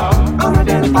about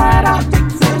Unidentified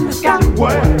objects in the sky.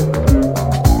 where?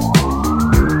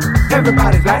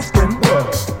 Everybody's asking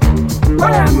What?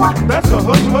 where and why. That's a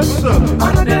hush subject.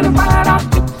 Unidentified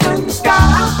objects in the sky.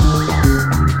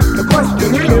 The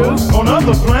question is, On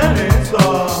other planets,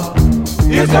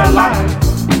 is there life?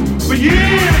 For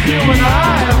years, you and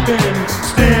I have been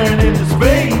staring into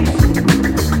space,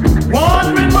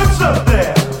 wondering what's up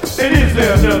there, and is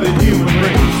there another human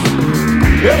race?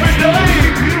 Every day,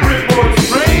 you report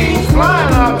strange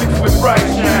flying objects with bright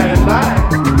shining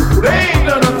lights. They ain't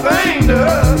done a thing to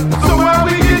us, so why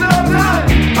we get uptight?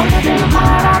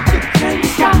 unidentified objects in the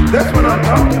sky. That's what I'm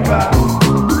talking about.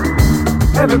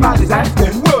 Everybody's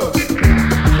asking What?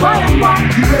 where and why.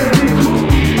 You better be cool.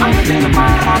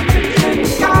 Unidentified objects in the I'm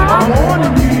sky.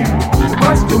 warning you. The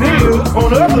question is,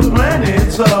 On other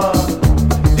planets,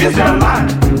 is there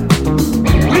life?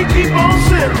 We keep on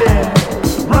sending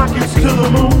rockets to the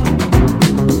moon.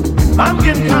 I'm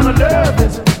getting kinda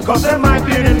nervous, cause there might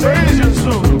be an invasion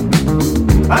soon.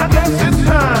 I guess it's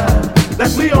time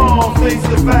that we all face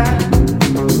the fact.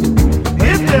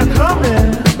 If they're coming,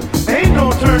 ain't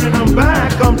no turning them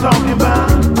back. I'm talking about,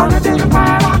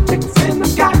 unidentified objects in the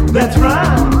sky. that's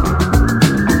right.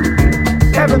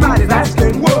 Everybody's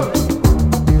asking What?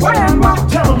 where and why.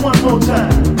 Tell them one more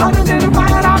time.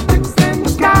 Unidentified objects in the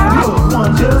sky. Look,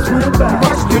 one just went by.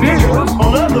 Question is,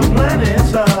 On other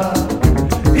planets,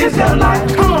 is there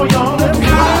life? Come on, y'all, let's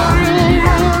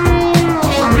fly.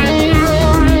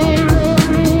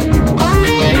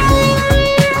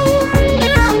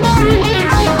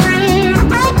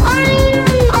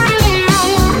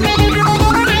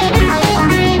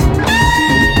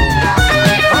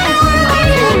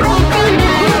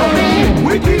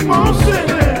 We keep on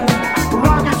sending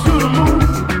rockets to the moon.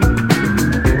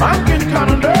 I'm getting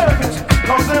kinda nervous,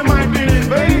 cause there might be an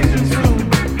invasion soon.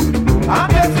 I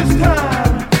guess it's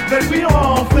time that we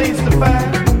all face the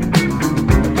fact.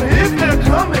 If they're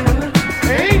coming,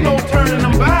 ain't no turning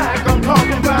them back. I'm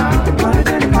talking about,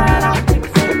 unidentified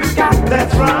objects in the sky.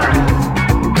 that's right.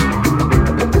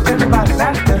 Everybody's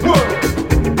asking What?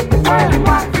 where and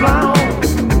why. Fly on.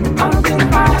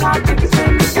 Unidentified objects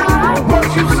in the sky. What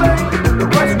you say? The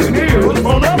question is,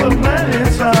 On other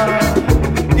planets,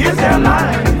 is there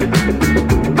life?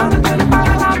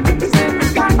 unidentified objects in the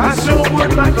sky. I sure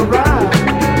would like a ride.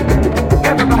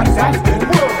 Everybody's asking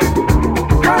Whoa,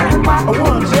 where and why.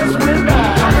 one just went by.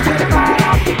 Unidentified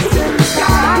objects in the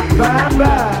sky. Bye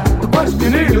bye. The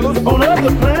question is, On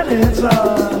other planets,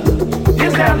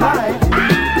 is there life?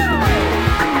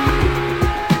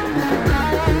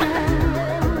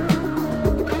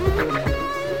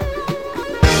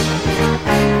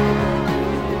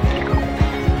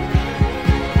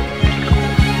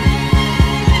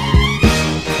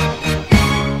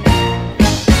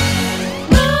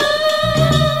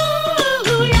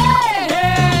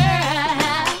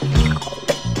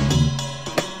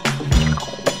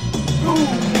 Ooh,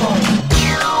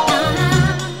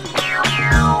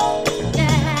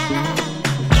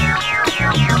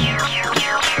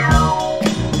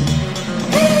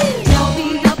 Tell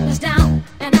me up is down,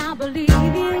 and I'll believe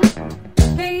you.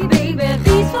 Hey, baby,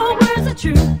 these 4 words are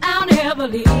true. I'll never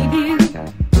leave you.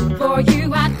 For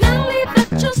you, I'd gladly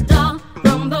fetch a star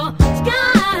from the sky.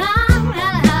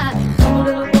 Come a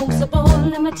little closer, boy,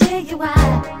 let me tell you why.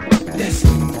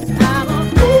 I'm a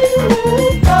fool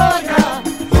for you,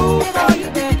 fool for you,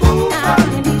 baby.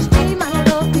 And each day my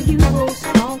love for you grows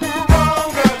stronger.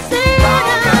 Say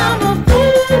I'm a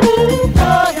fool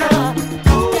for you,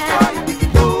 yeah.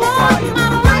 For you, my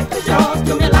life is yours,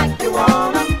 do me like you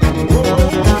wanna.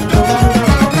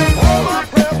 All my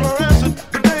prayers were answered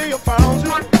the day you found you.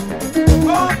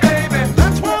 Oh,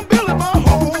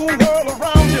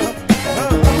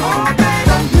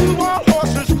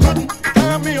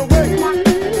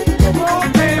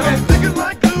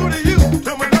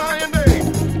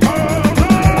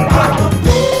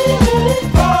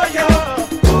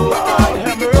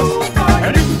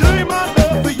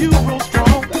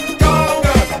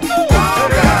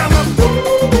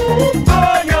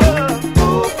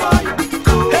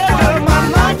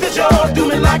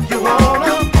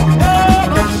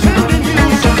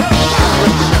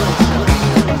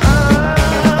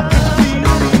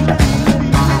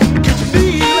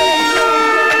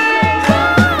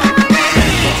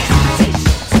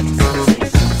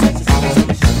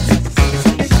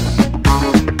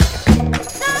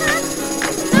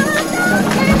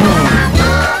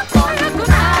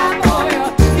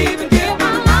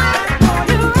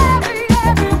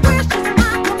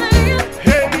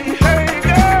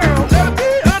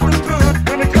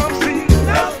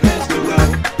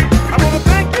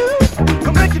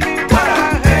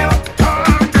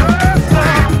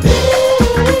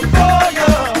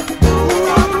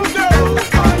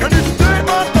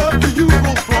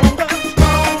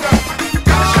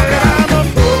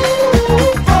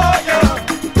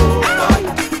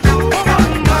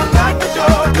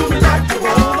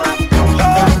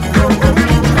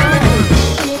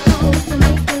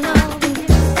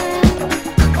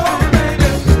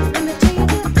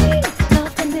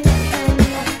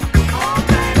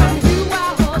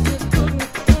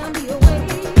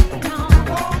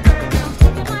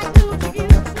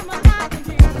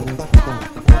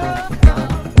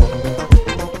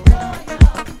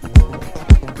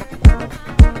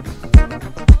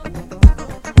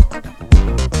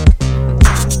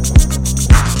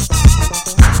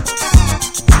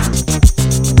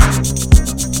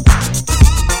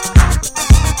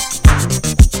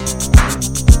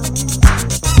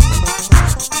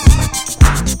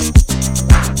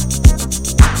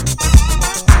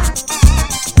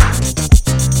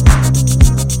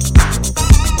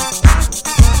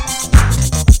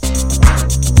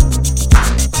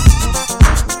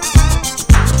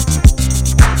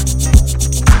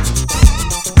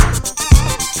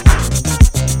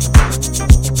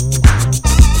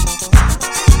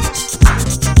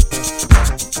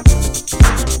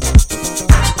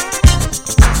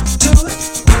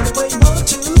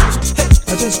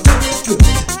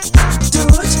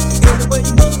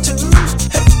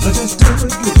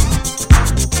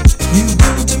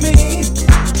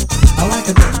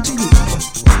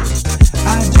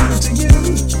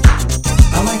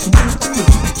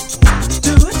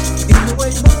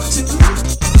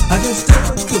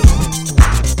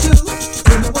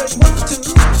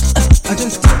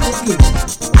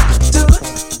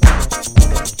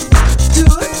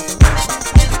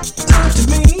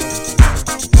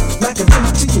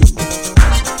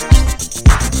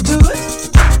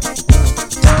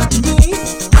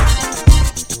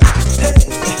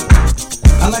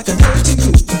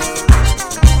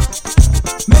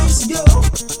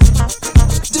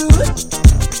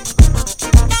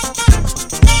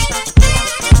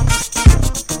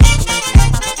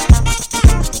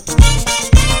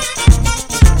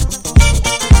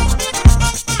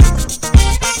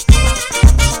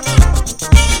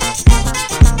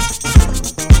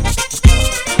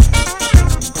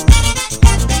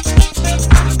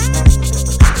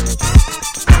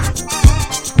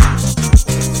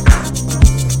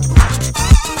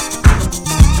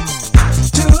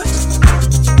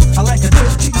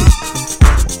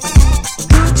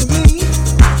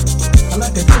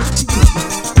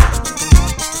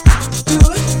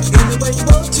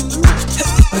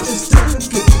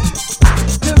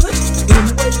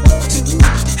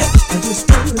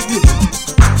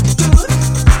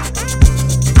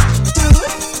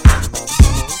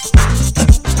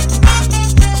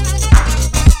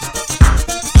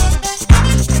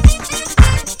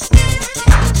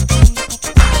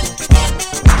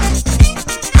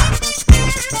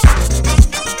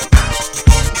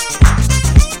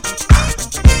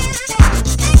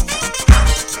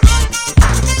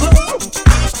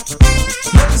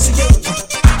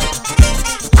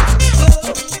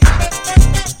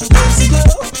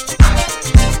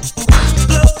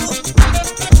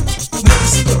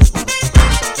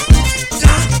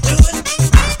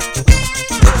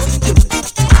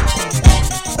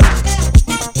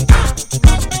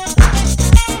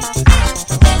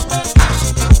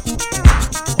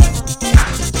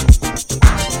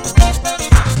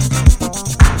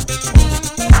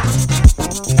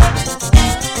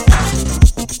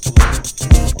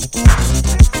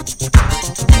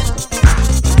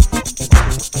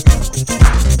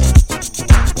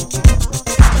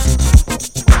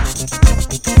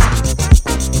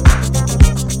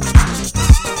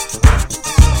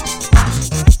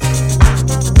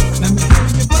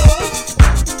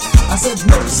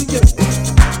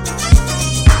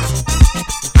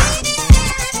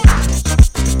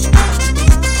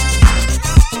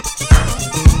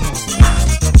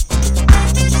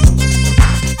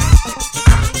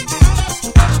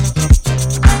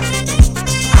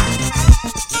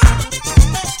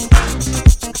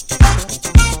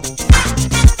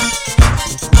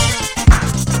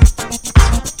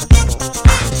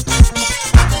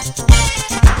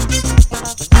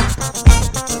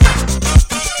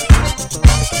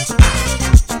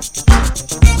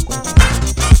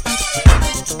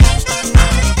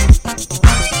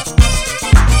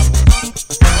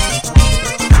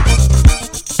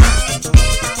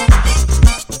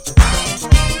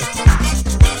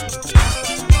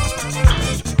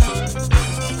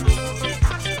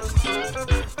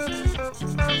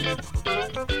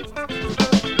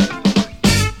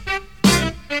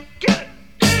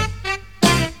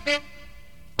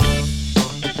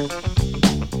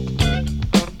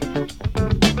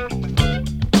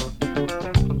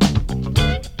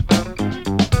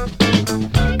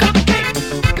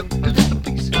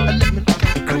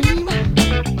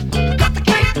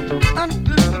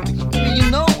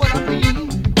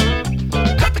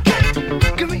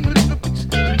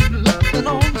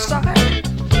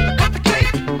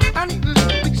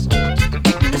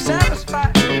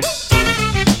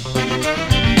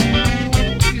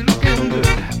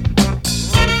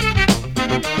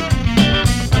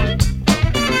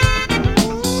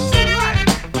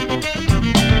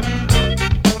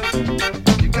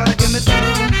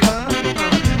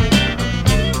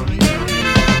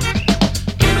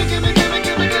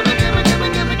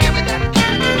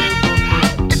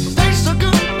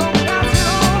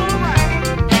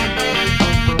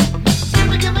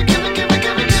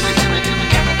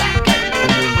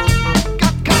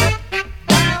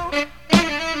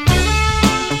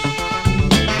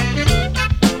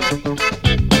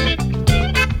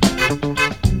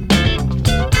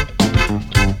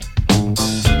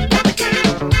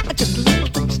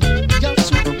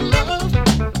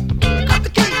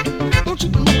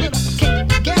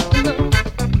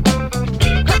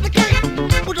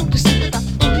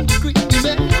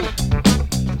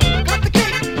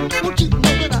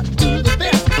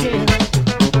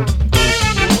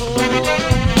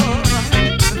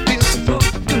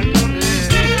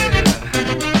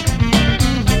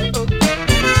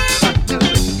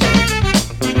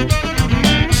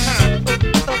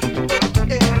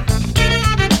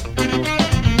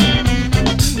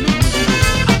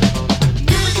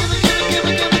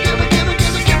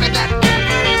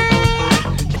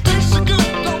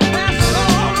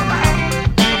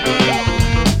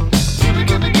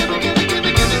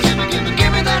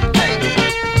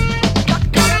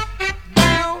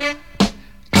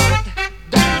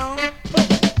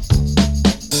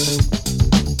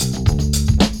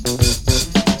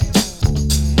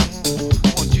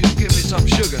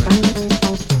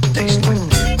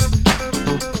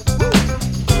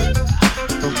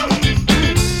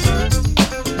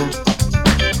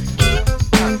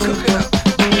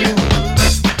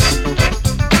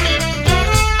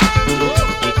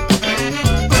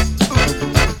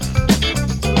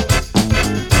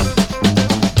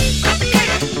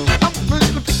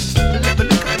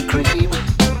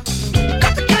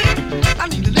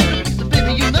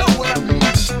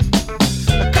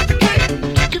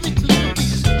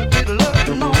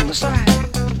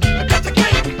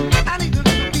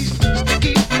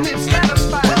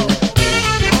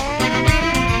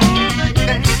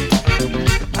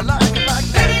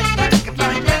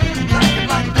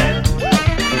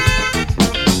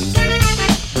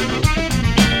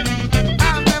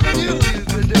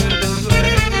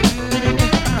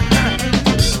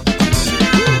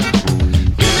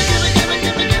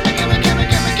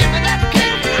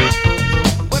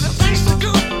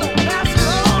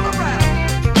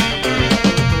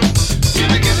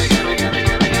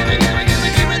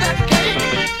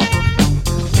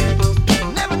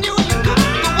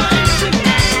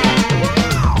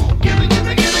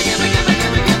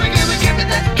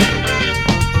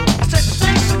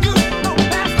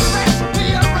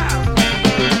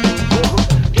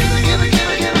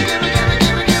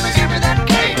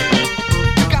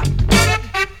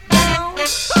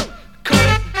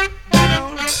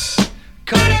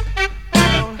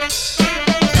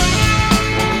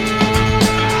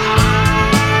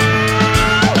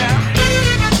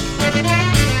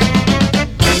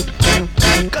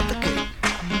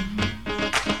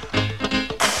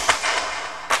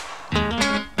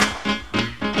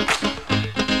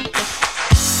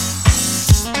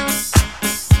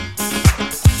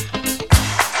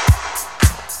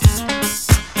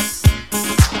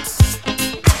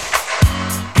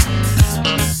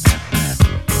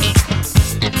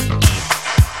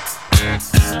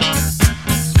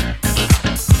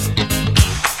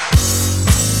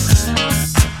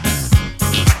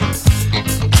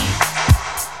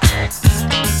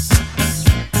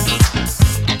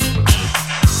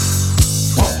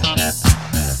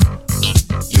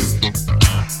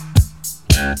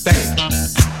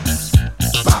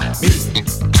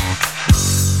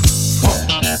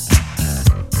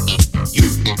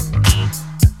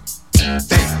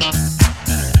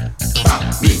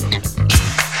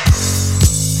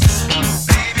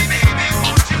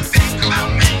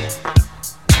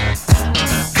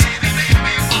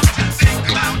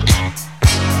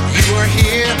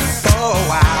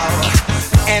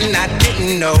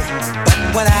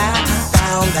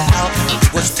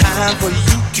 time for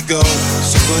you to go.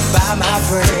 So goodbye, my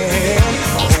friend.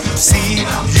 I hope to see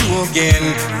you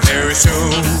again very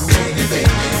soon.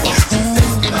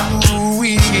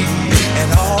 Ooh-wee. And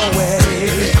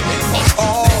always,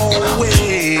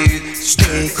 always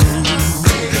stay cool.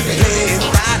 Play it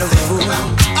by the rules.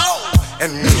 Oh!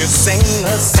 And when you sing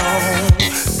a song,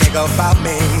 think about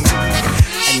me.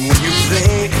 And when you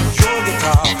play your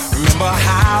guitar, remember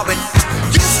how it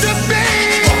used to be,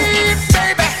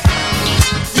 baby.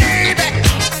 Baby,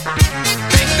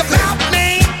 think about me.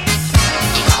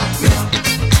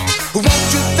 Won't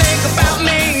you think about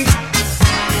me?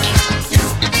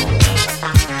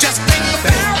 Just think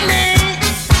about me.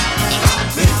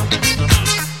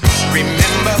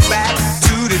 Remember back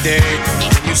to the day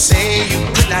when you say you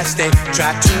could not stay.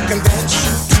 Try to convince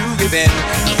you to give in.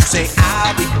 You say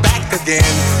I'll be back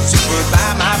again. So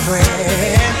goodbye, my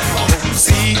friend. Hope to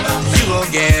see you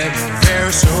again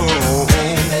very soon.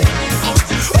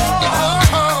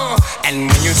 Oh, and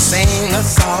when you sing a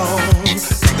song,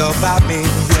 think about me,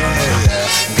 yeah.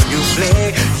 When you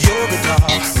play your guitar,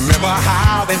 remember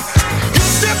how it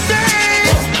used to be,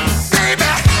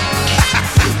 baby.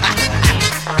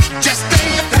 Just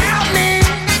think about me,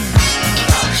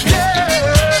 yeah.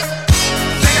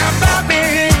 Think about me,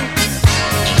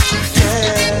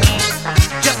 yeah.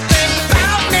 Just think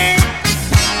about me,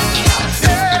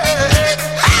 yeah.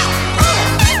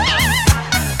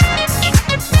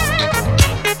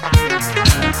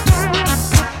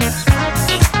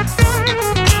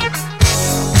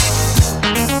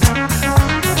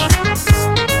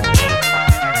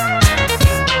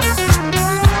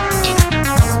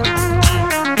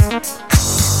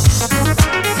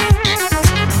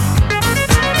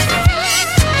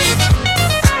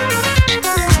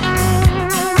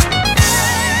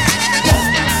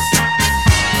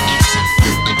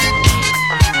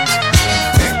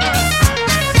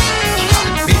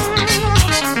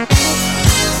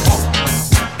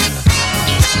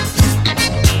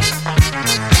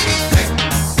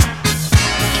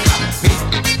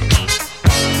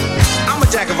 I'm a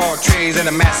jack of all trades and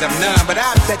a master of none, but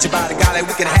I bet you by the golly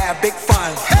we can have big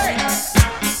fun. Hey!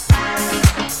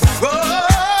 Whoa!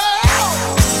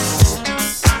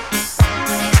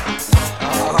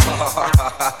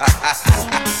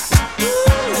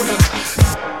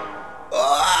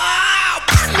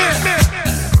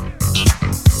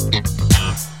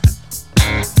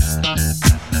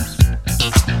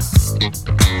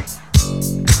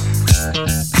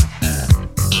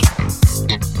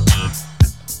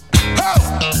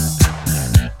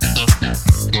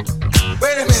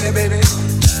 Wait a minute, baby.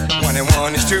 One and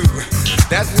one is two.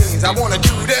 That means I wanna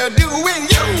do the doing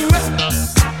you.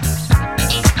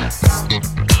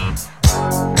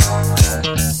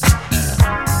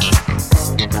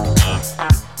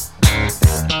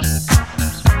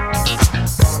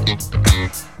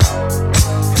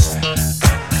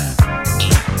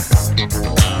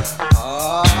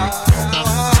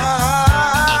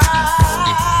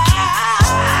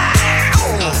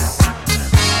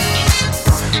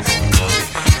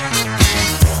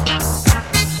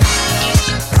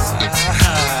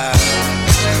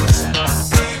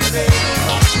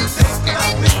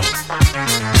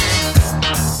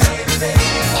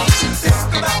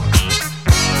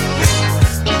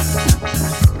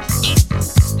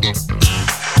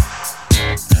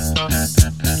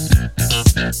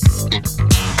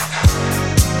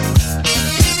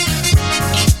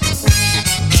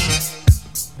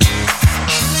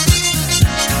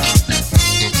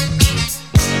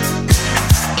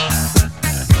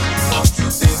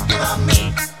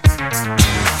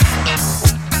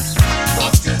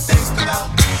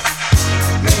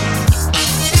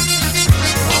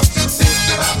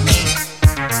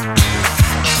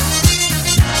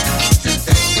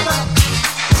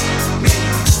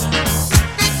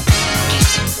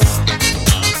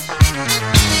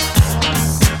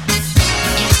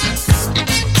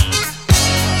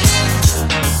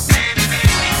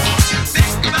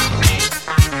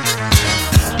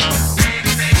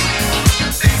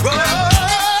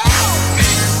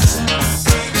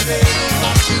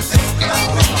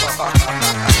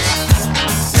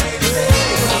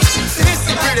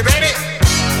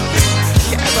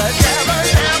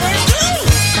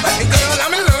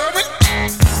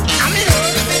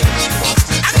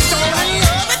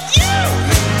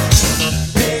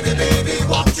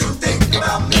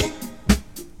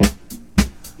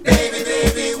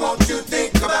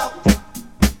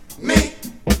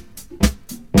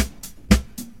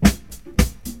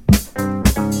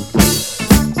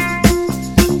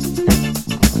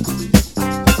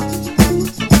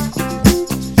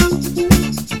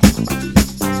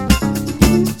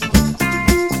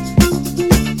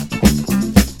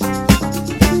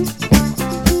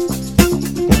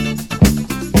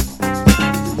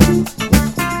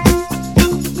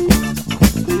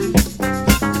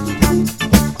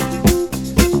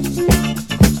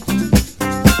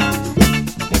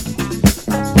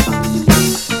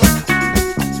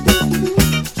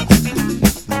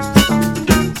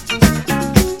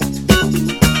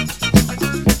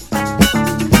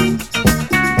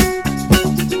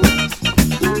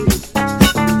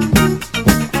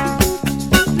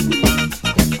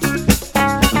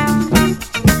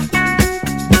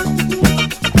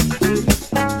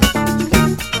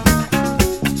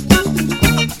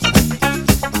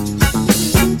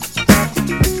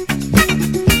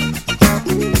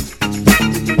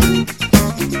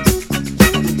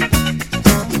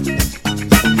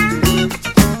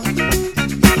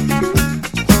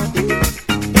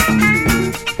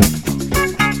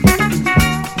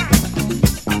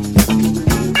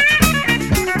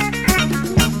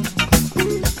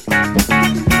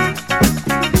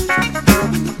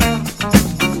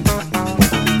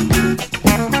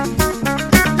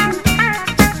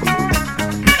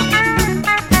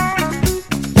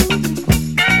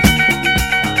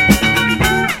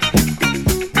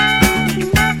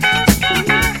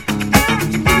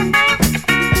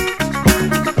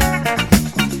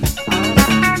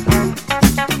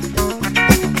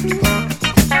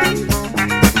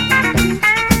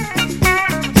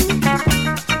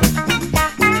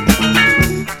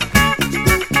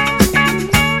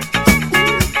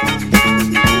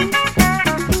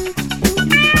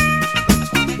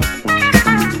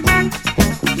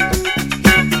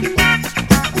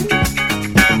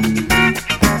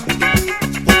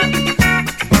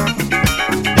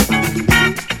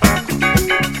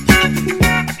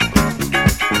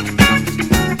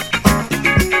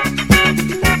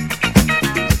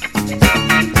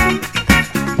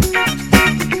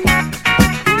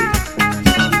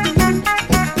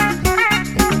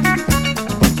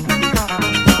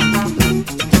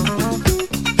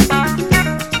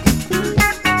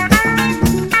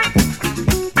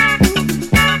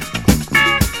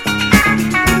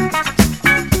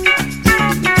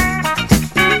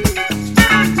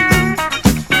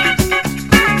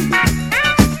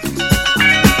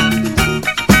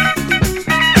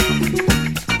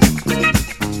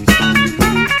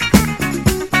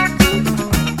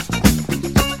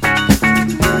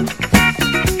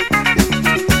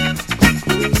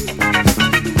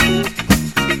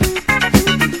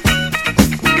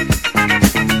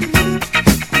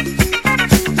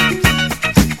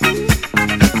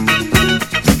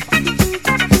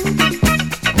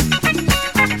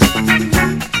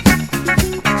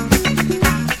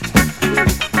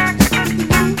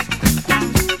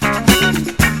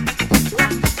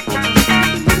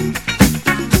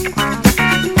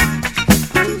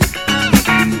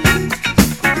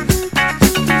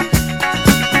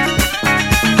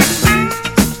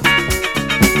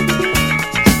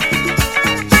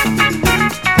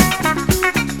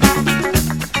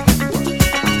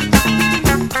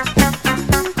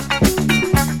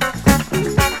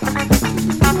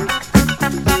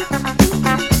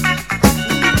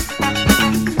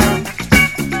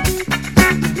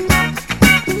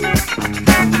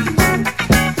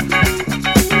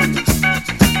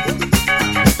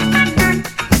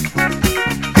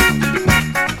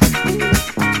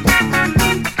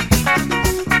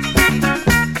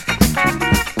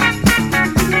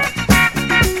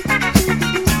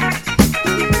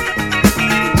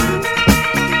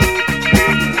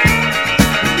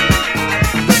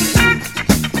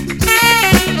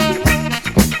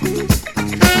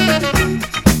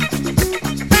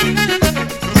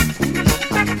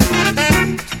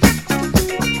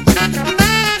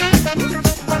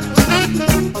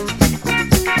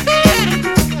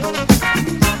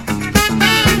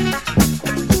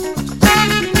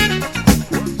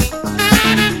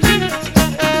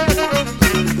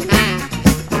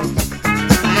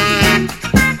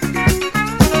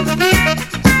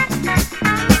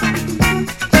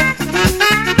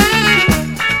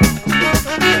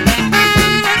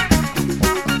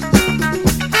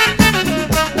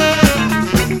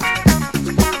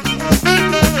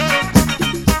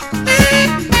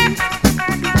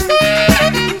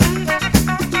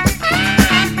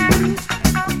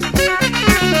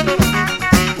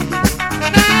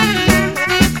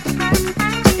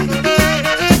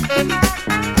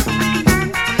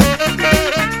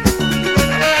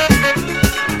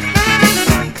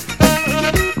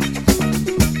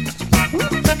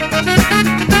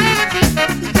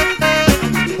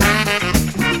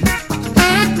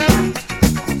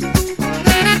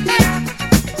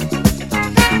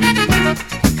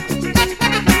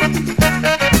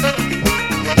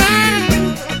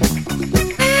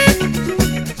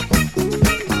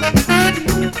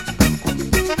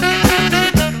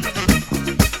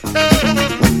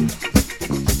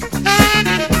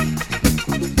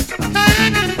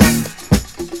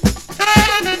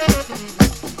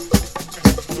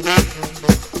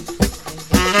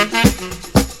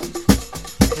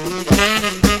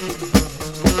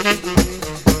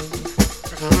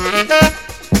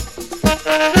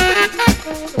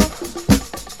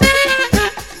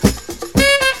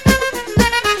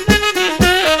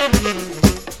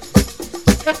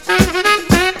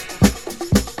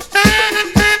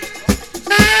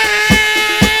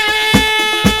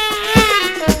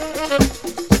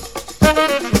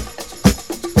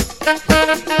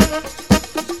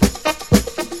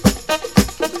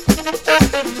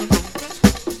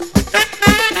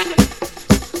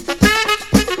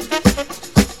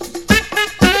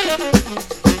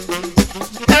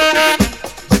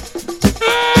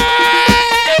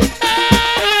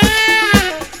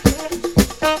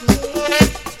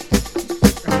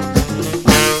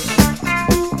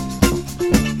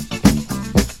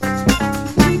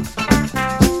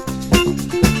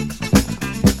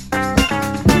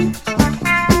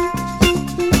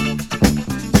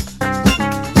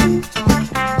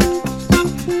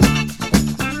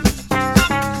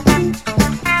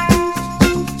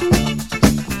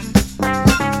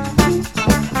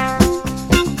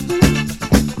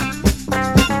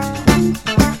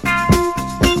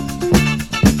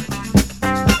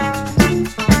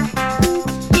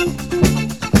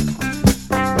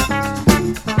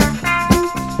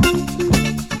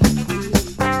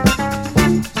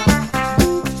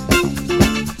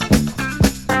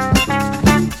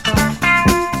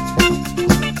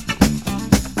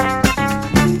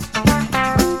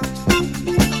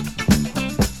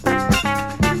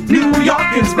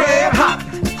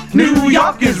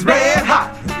 York is red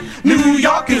hot. New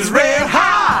York is red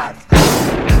hot.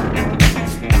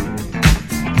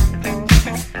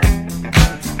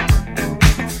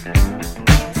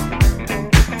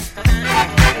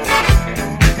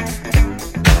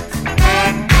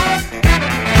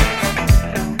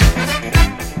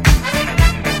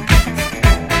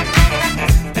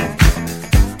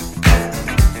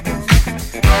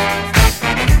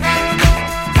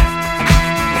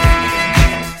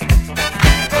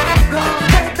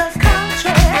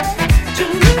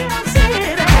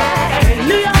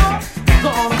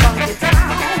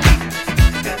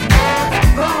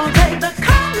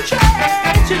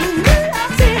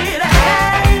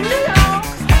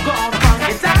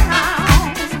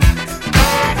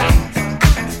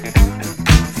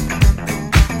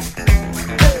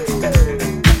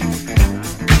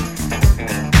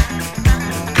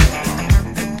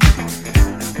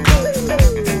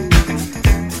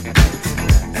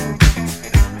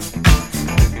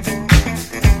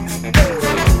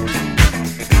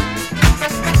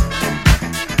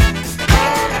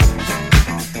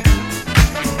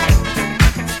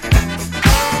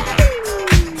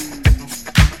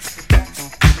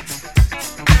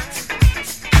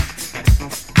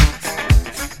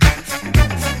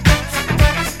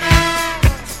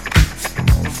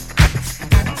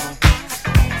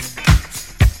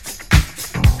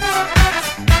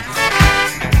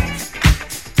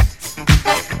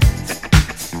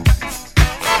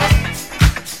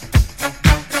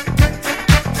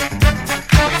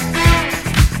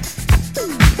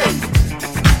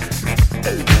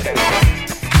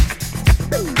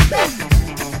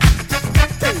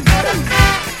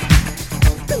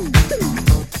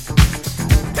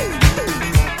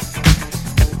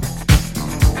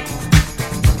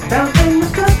 Down in the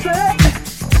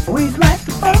country, we like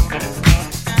to fuck.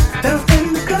 Down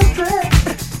in the country,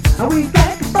 we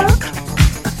like to fuck.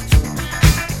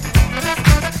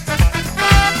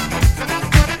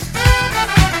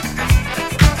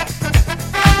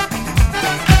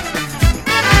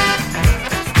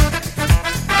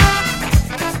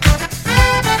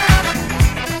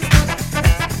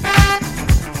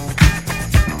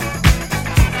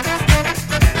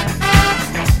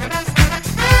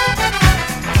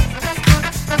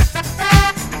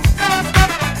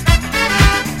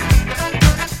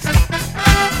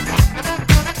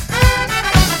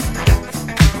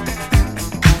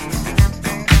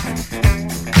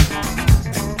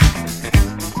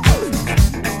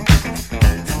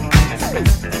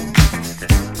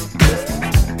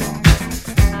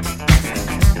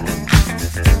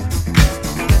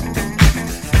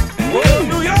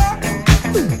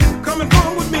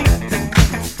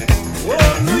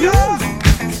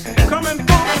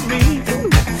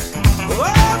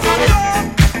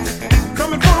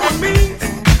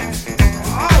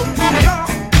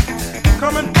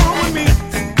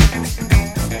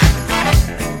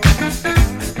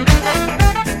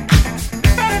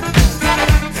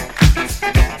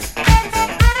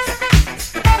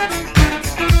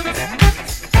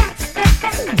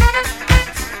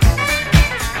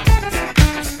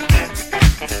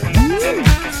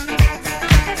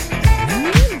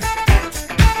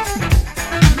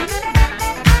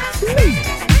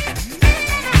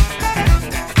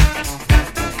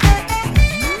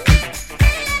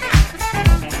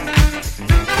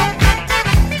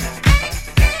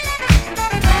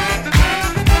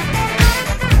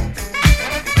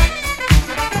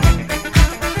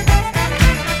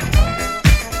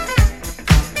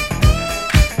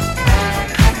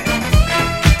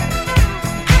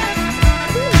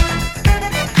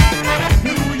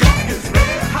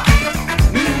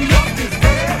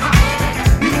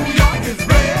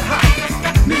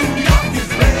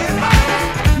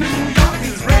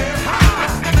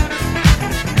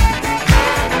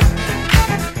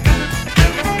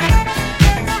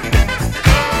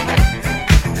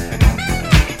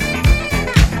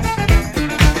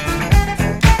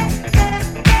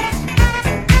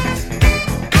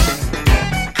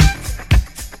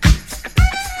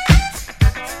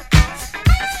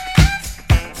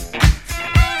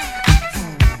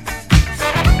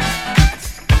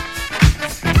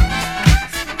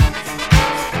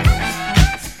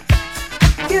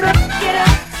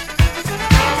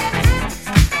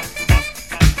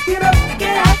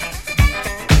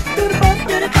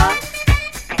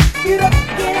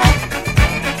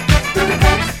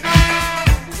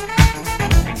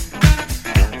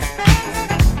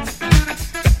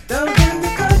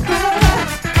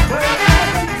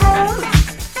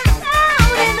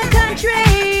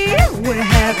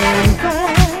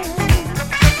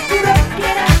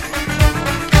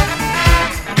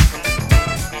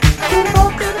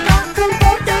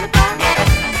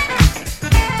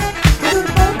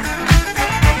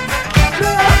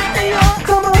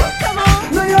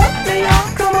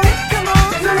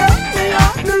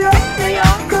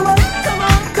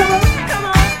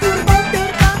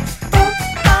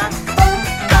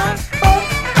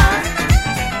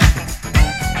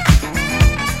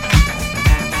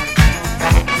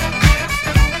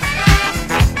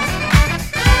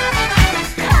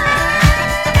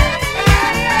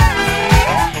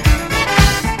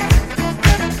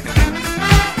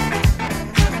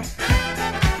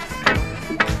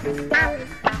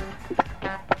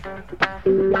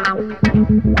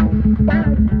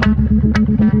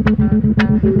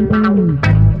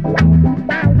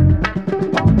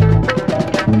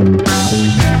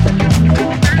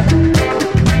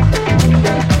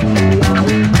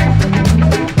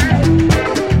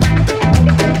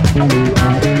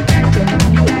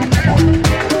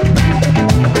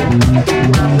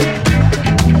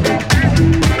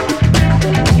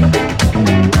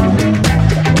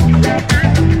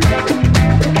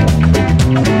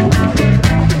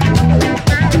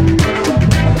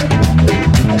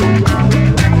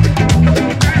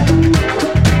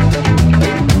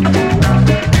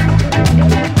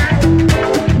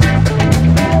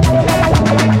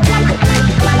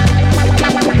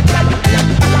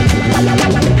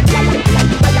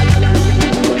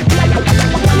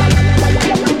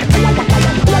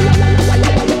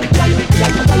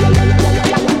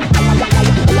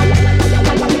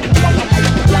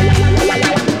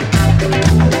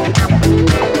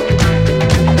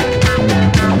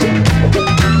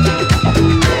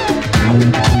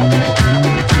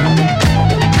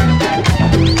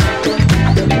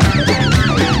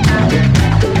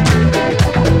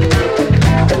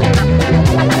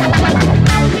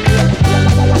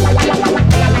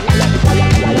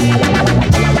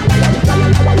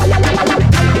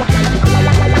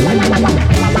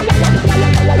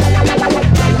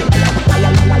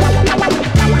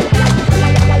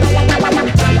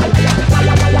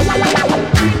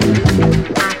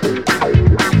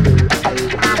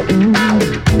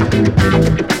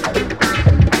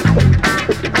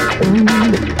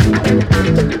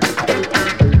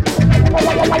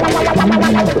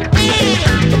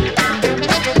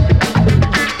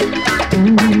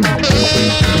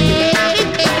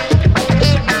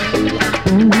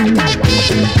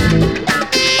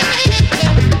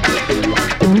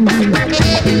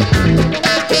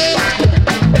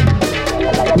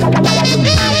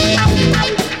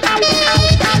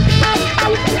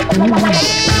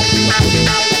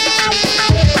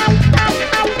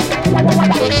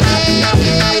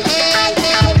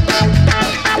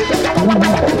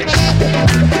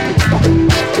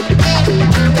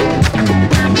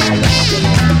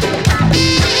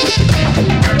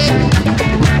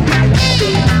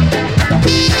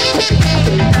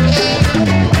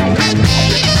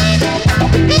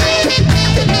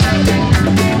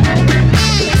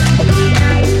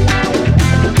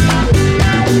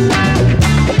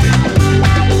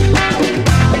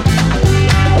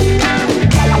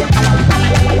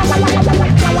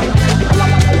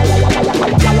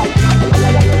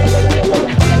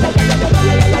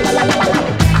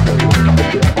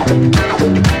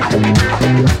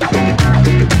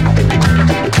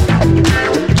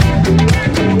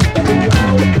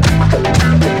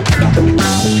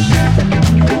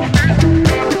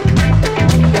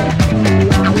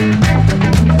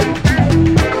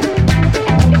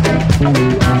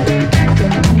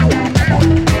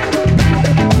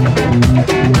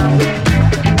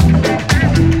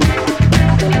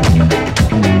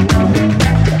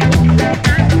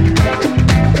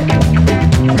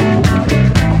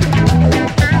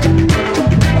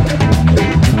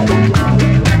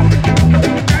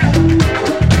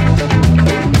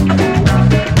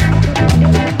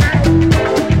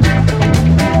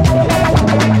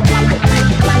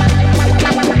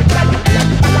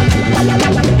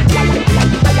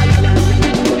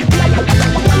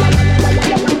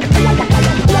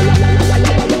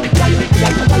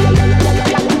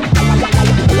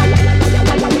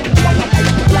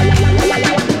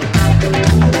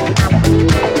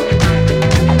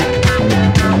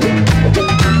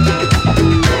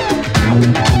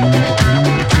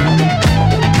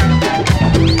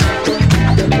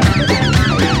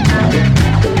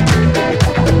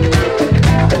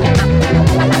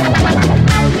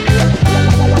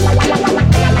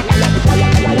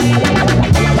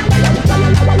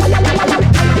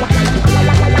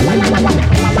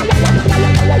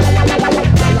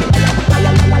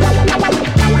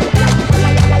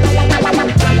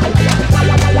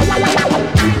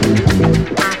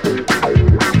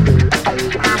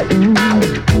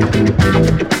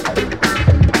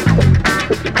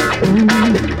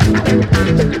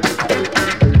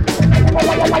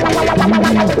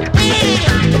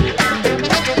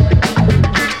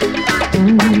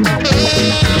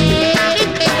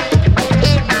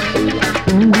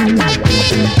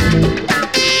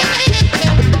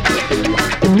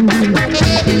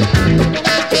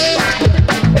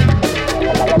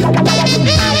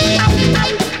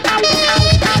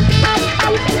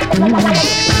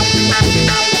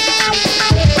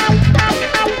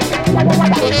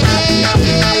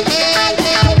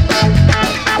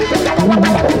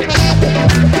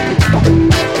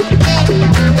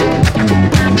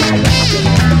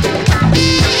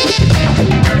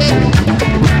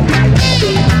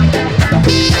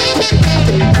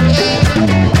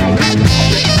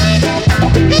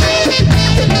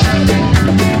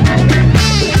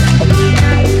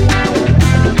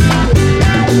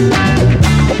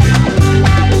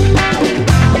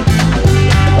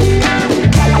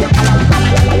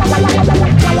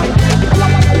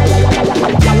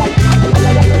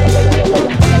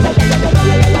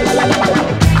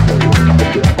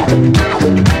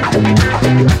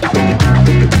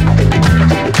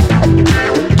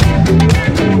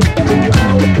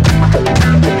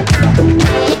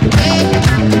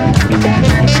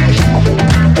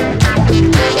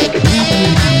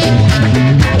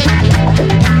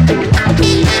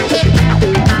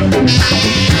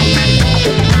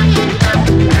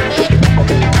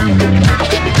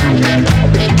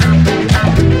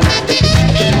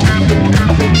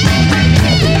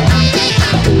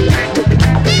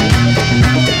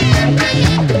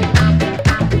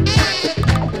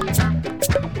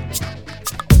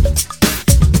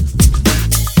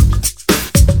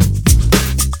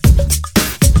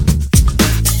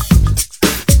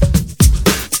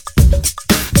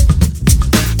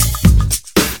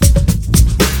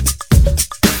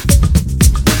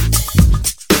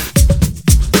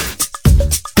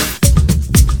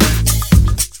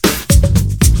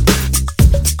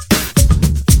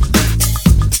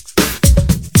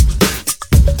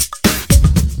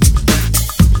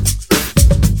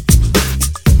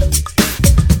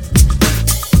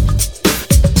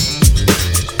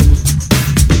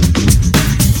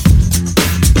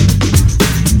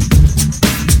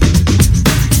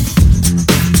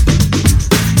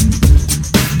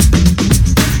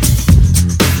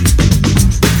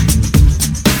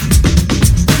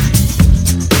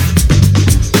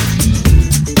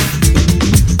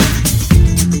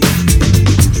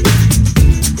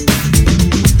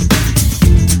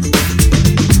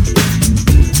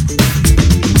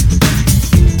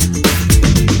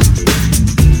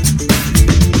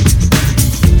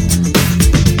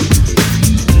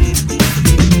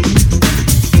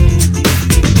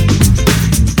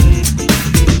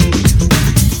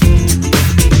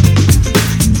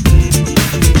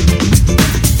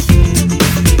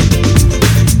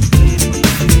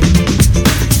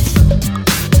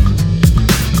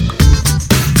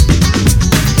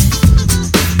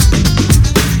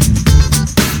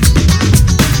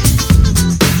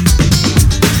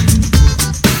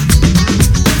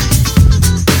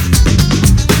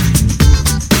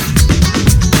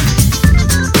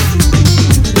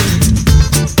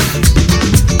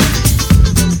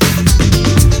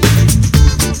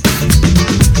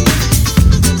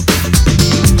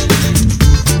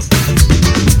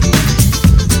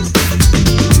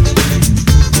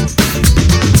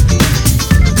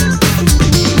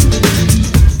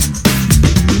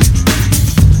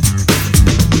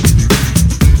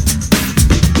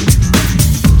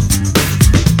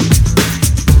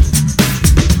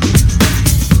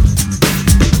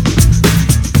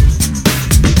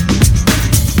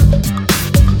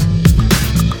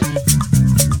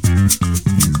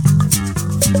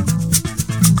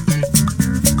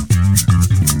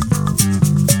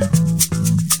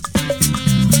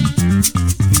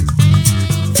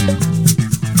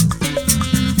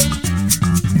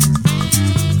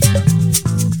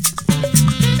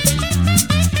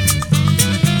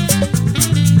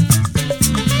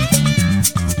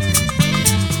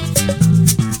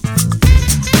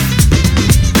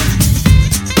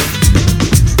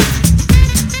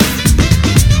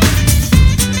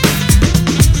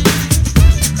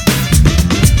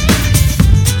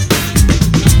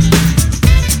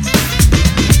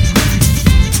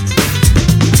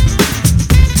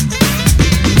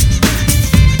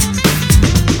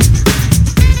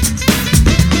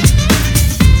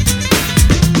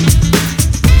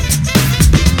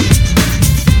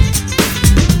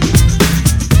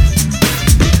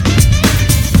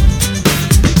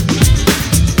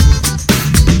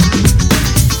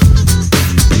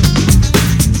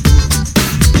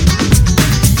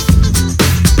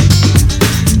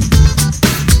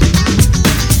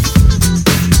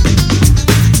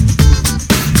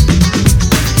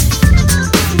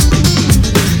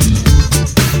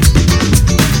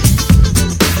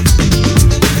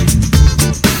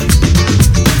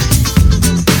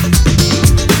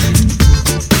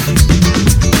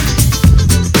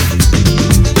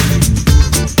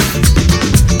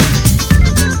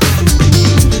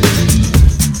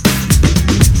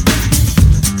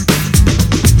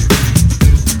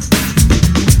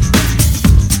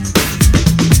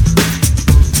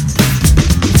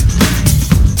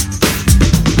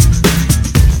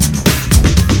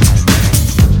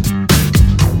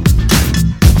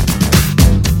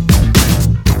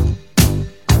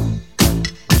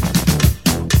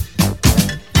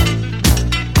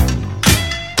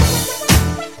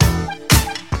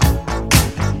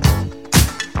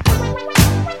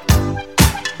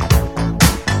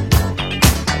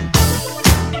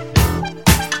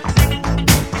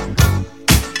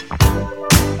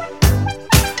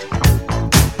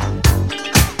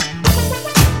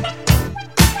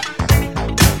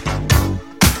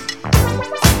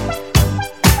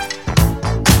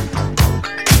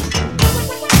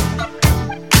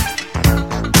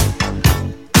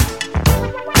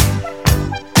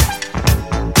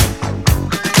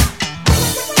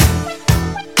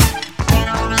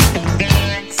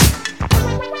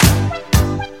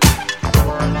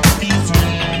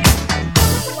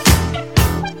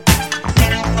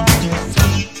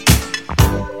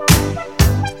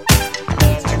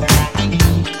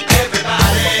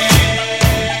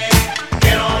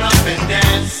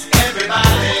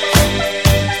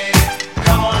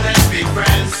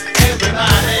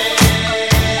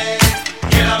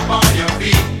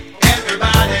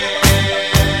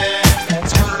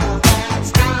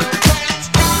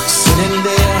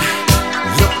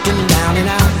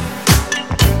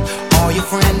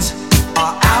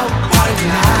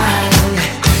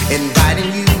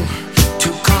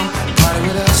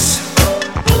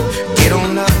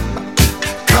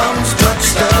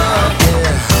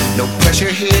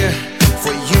 here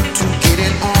for you to get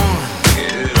it on.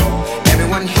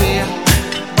 Everyone here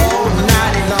all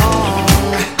night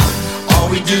long. All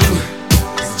we do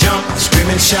is jump, scream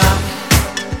and shout.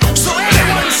 So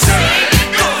everyone say,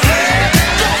 go ahead,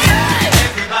 go ahead.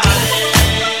 Everybody,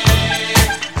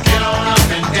 get on up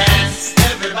and dance.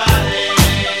 Everybody,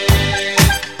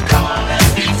 come on,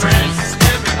 let's be friends.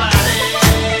 Everybody,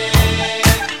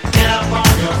 get up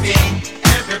on your feet.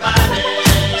 Everybody,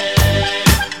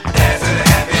 dance to the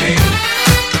happy beat.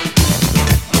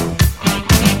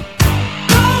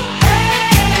 Go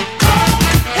ahead, go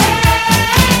ahead.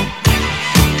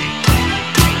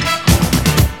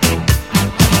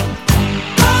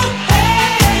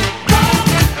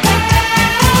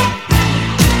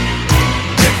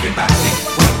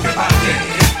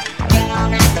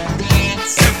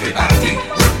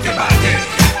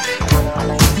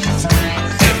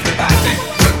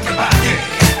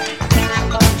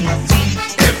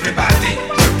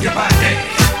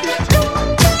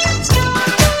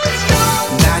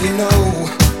 Now you know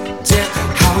just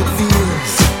how it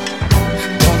feels.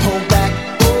 Don't hold back,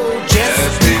 oh,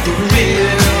 just be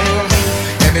real.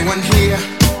 Everyone here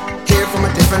from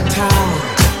a different town,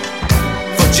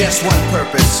 for just one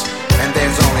purpose, and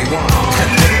there's only one.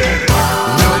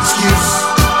 No excuse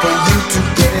for you to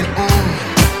get it on.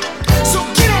 So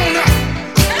get on up.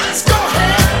 Let's go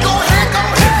ahead, go ahead, go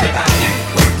ahead. Everybody,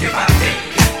 work your body.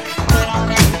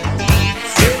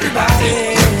 Everybody,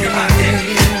 work your body.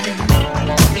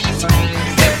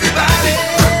 Everybody,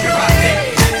 work your body. Everybody, work your body.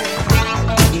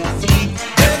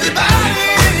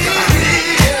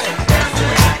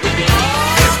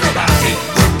 Everybody,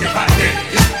 work your body.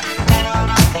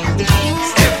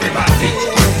 Everybody,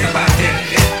 work your body.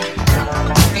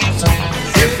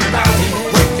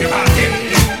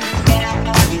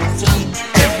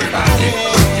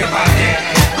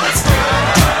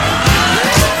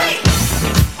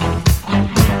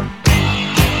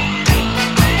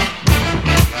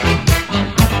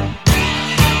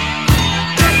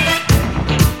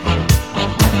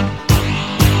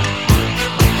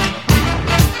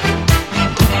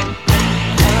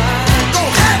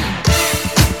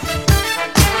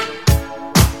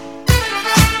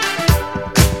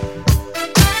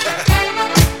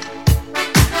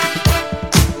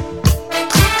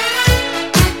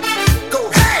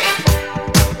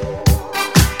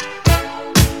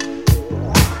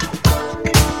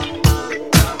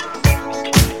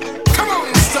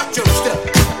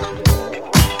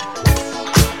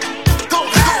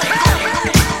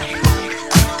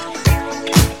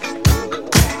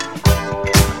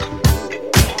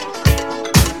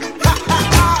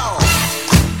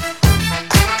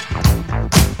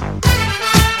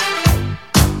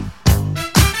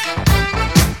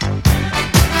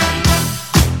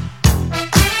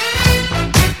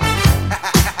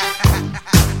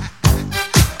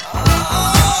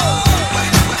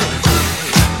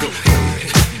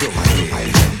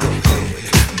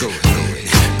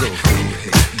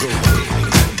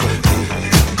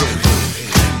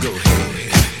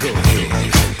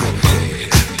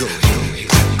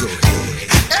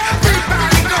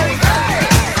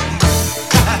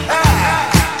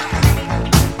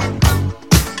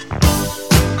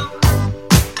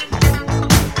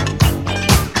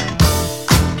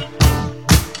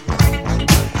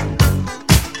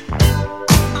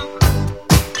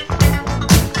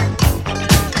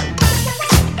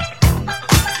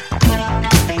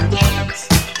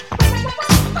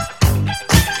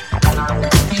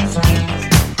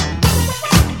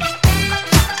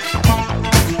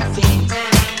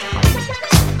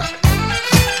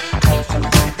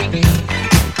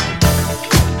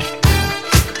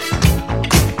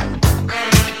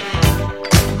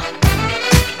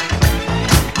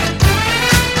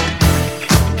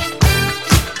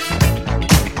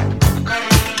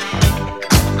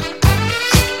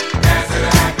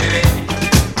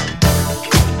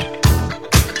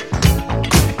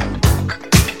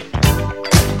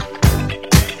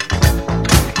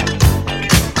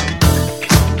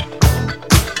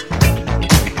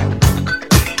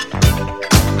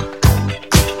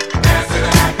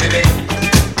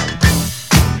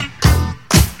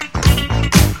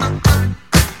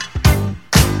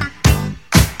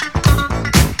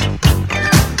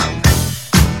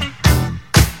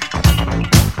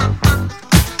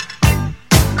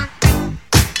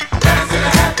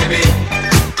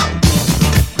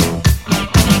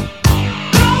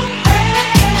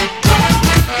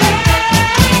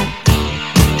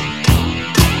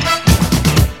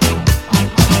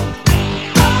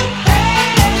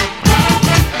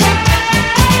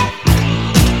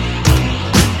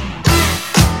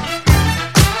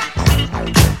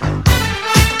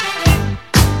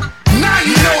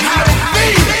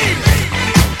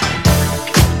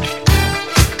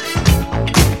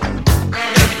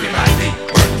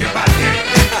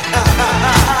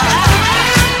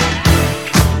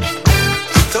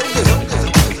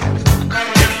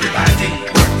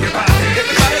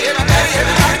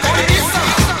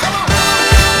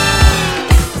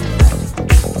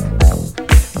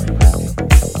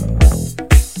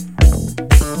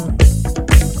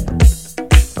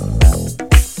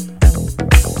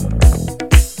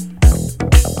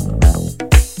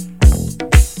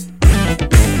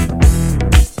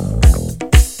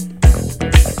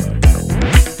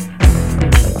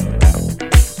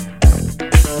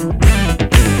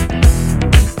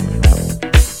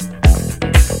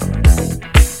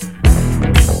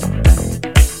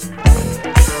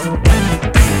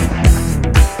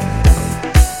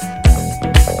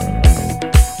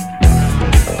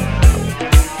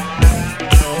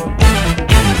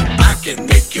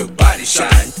 body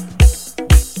shine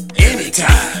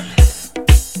anytime.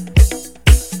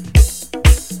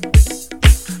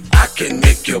 I can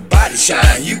make your body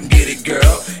shine. You can get it,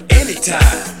 girl, anytime.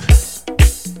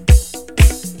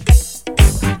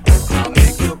 I'll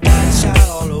make your body shine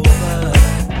all over.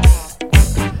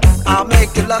 I'll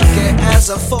make you lucky as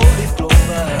a four-leaf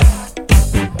clover.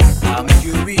 I'll make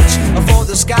you reach for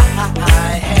the sky.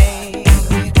 Hey,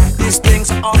 these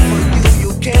things are all for you,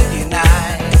 you can't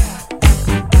deny.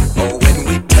 Oh, when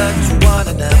we touch one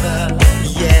another,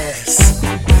 yes,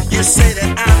 you say that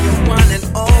I'm your one and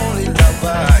only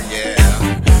lover, yeah.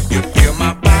 You feel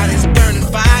my body's burning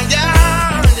fire,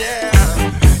 yeah.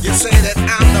 You say that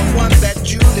I'm the one that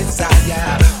you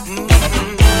desire.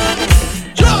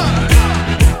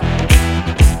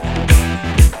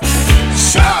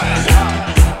 Shine.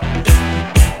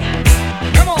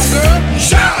 Come on, girl,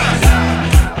 shine.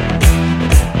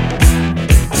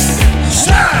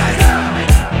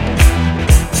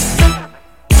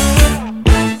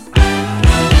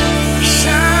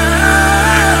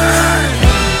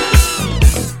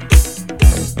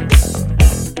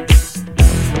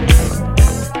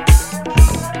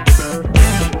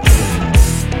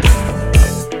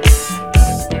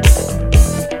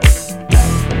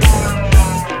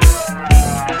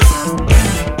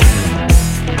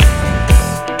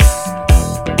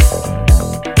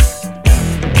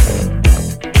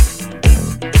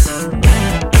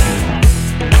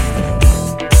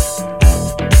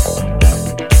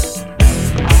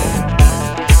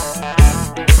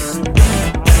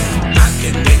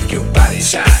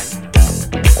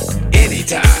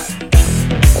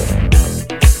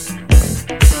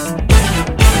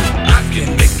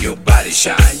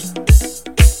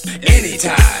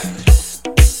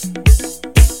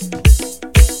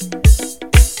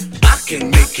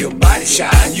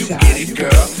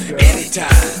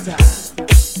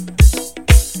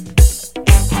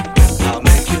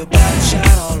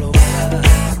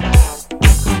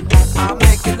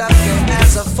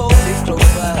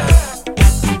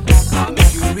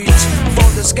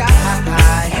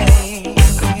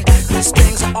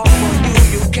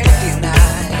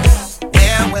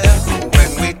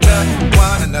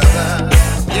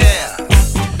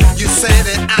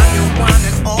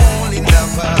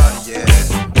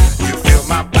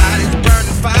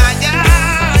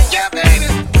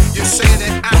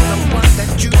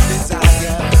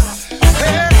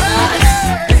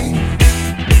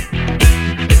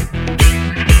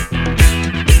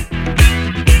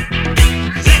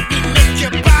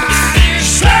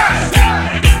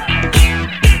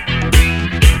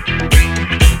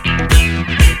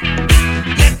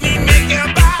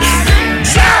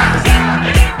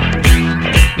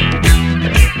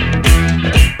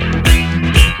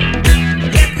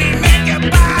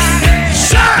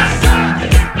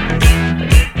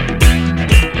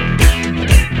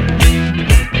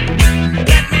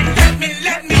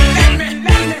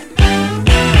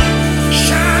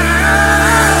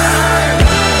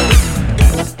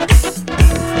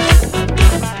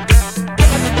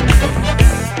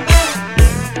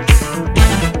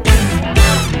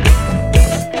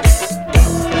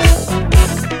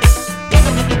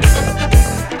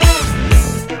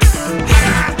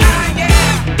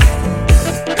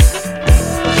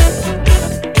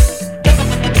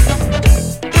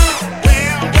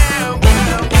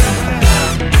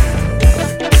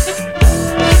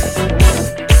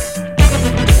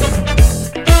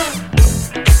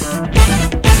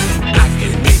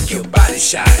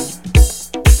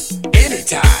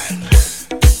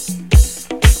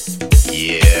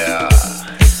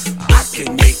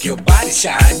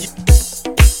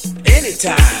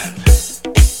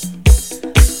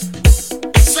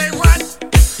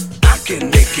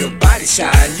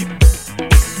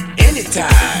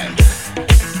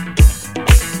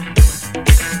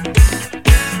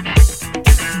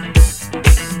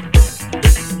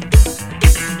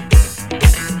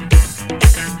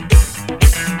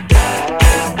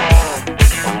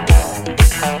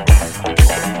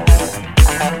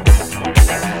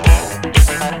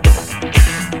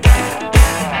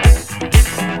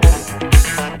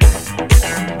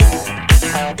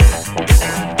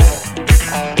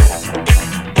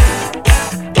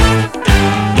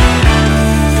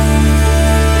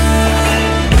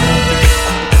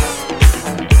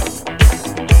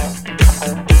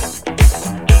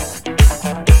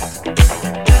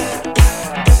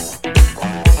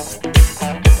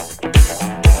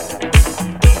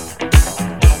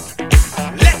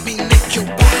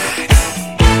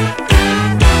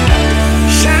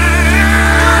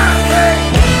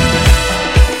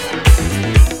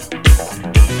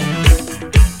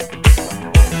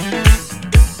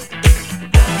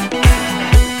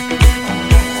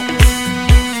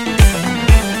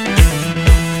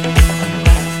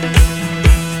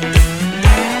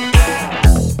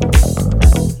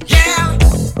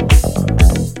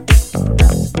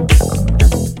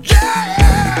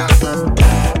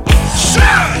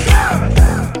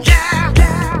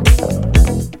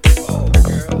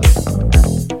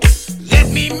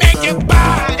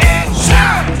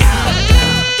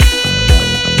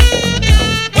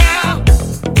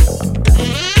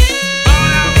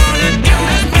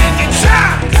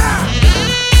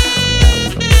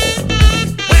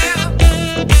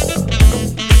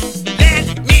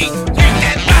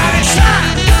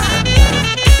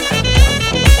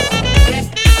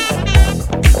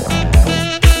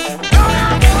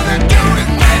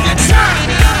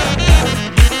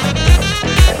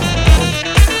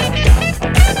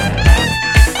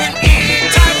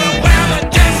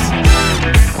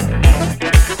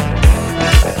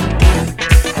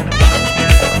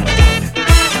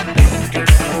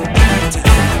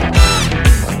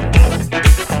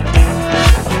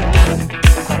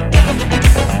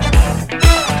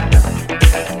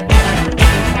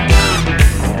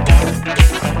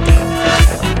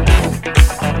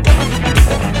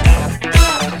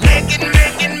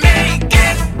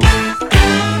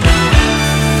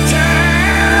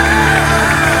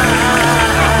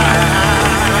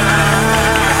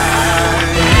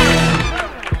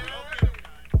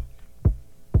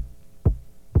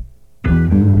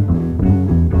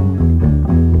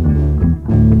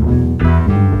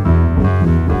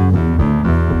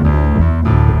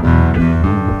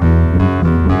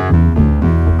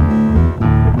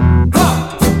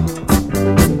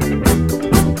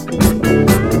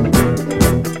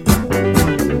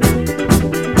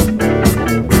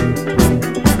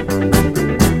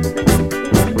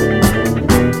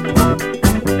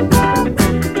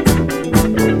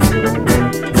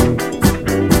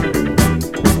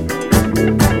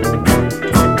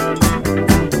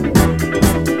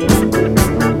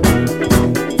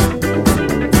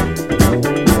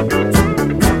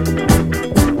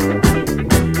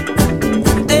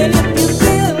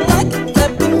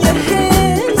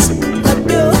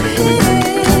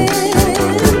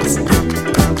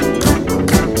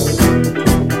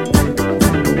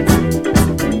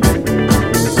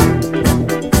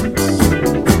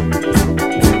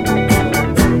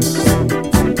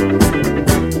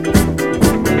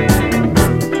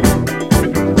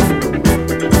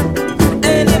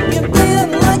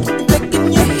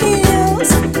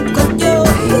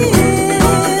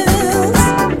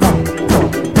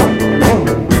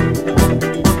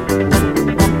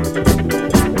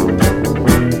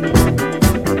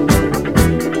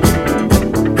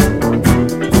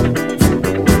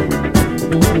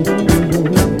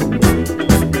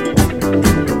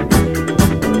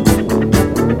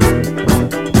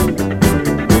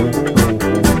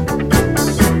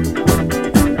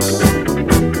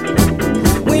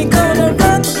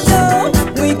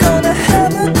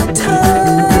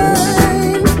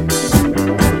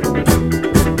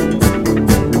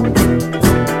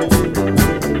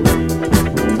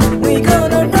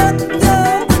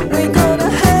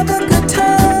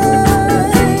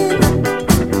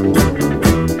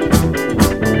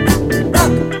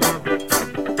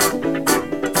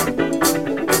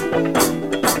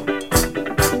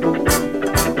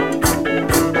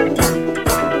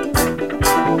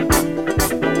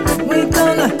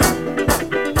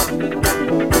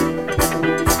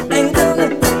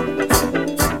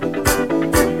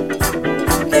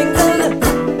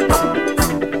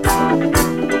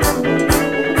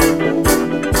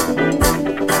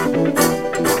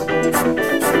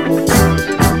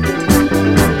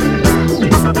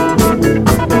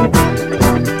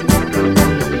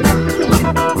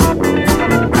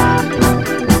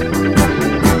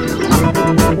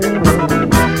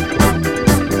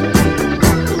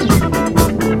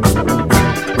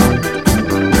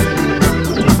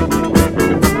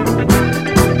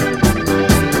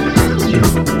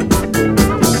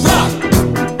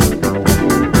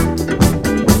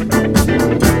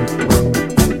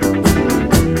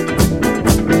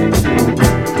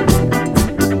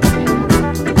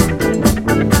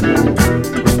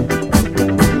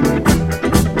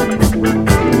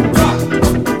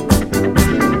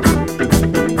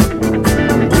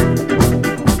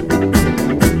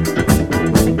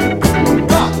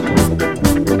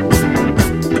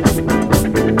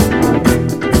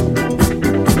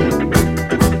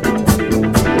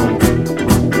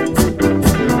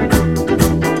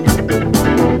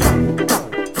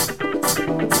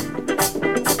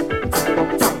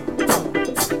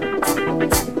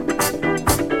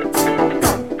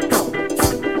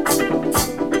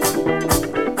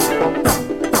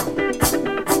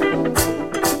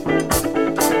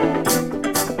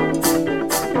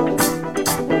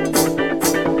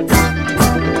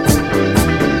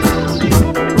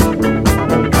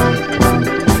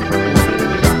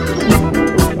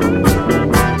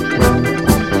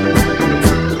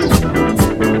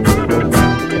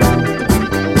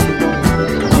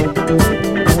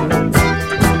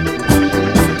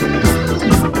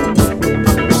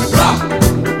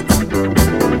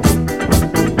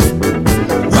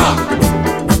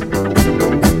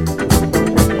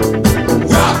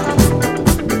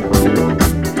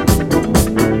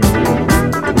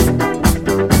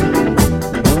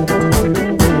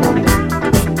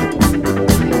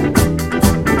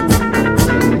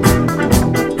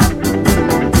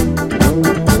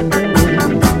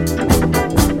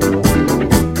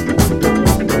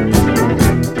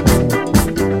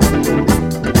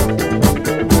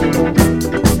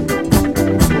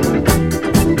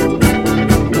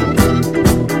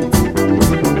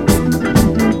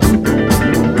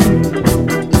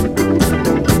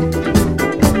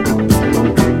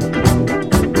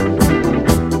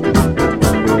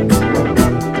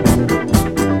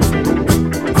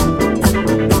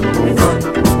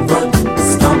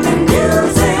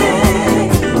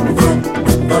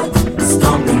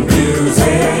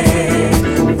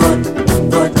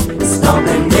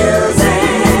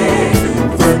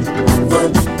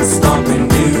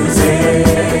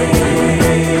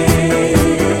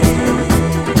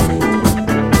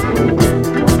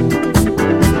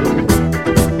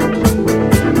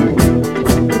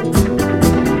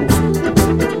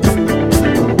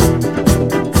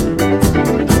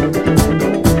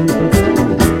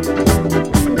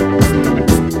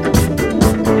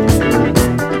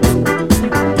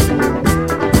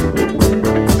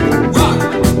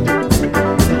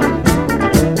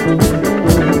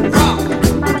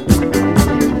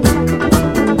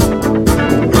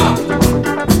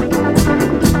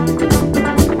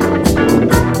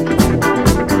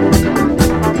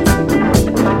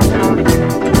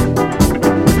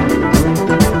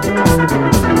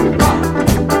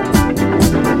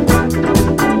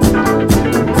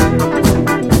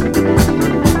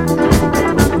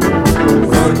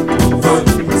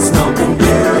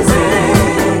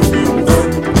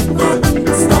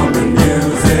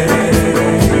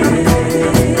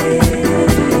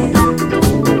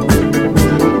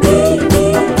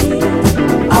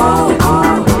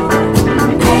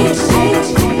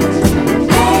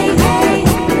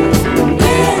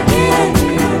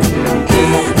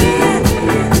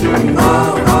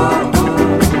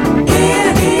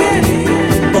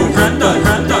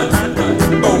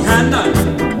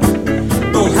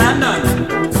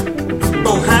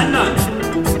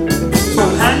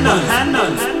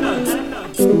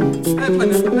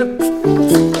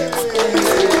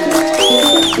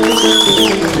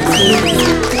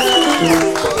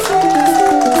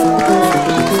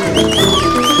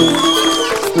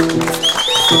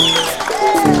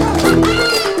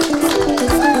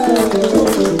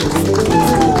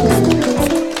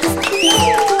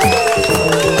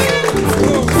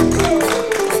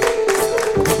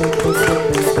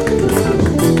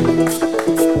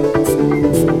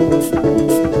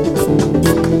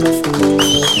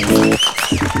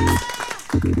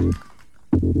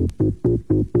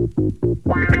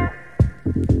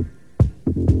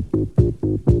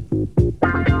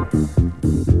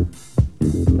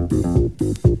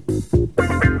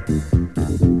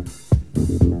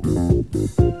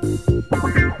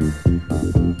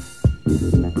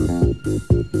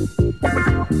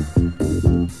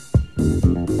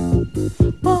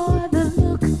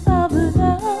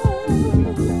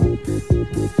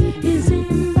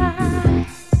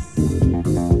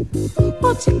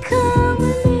 Won't you come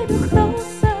a little closer?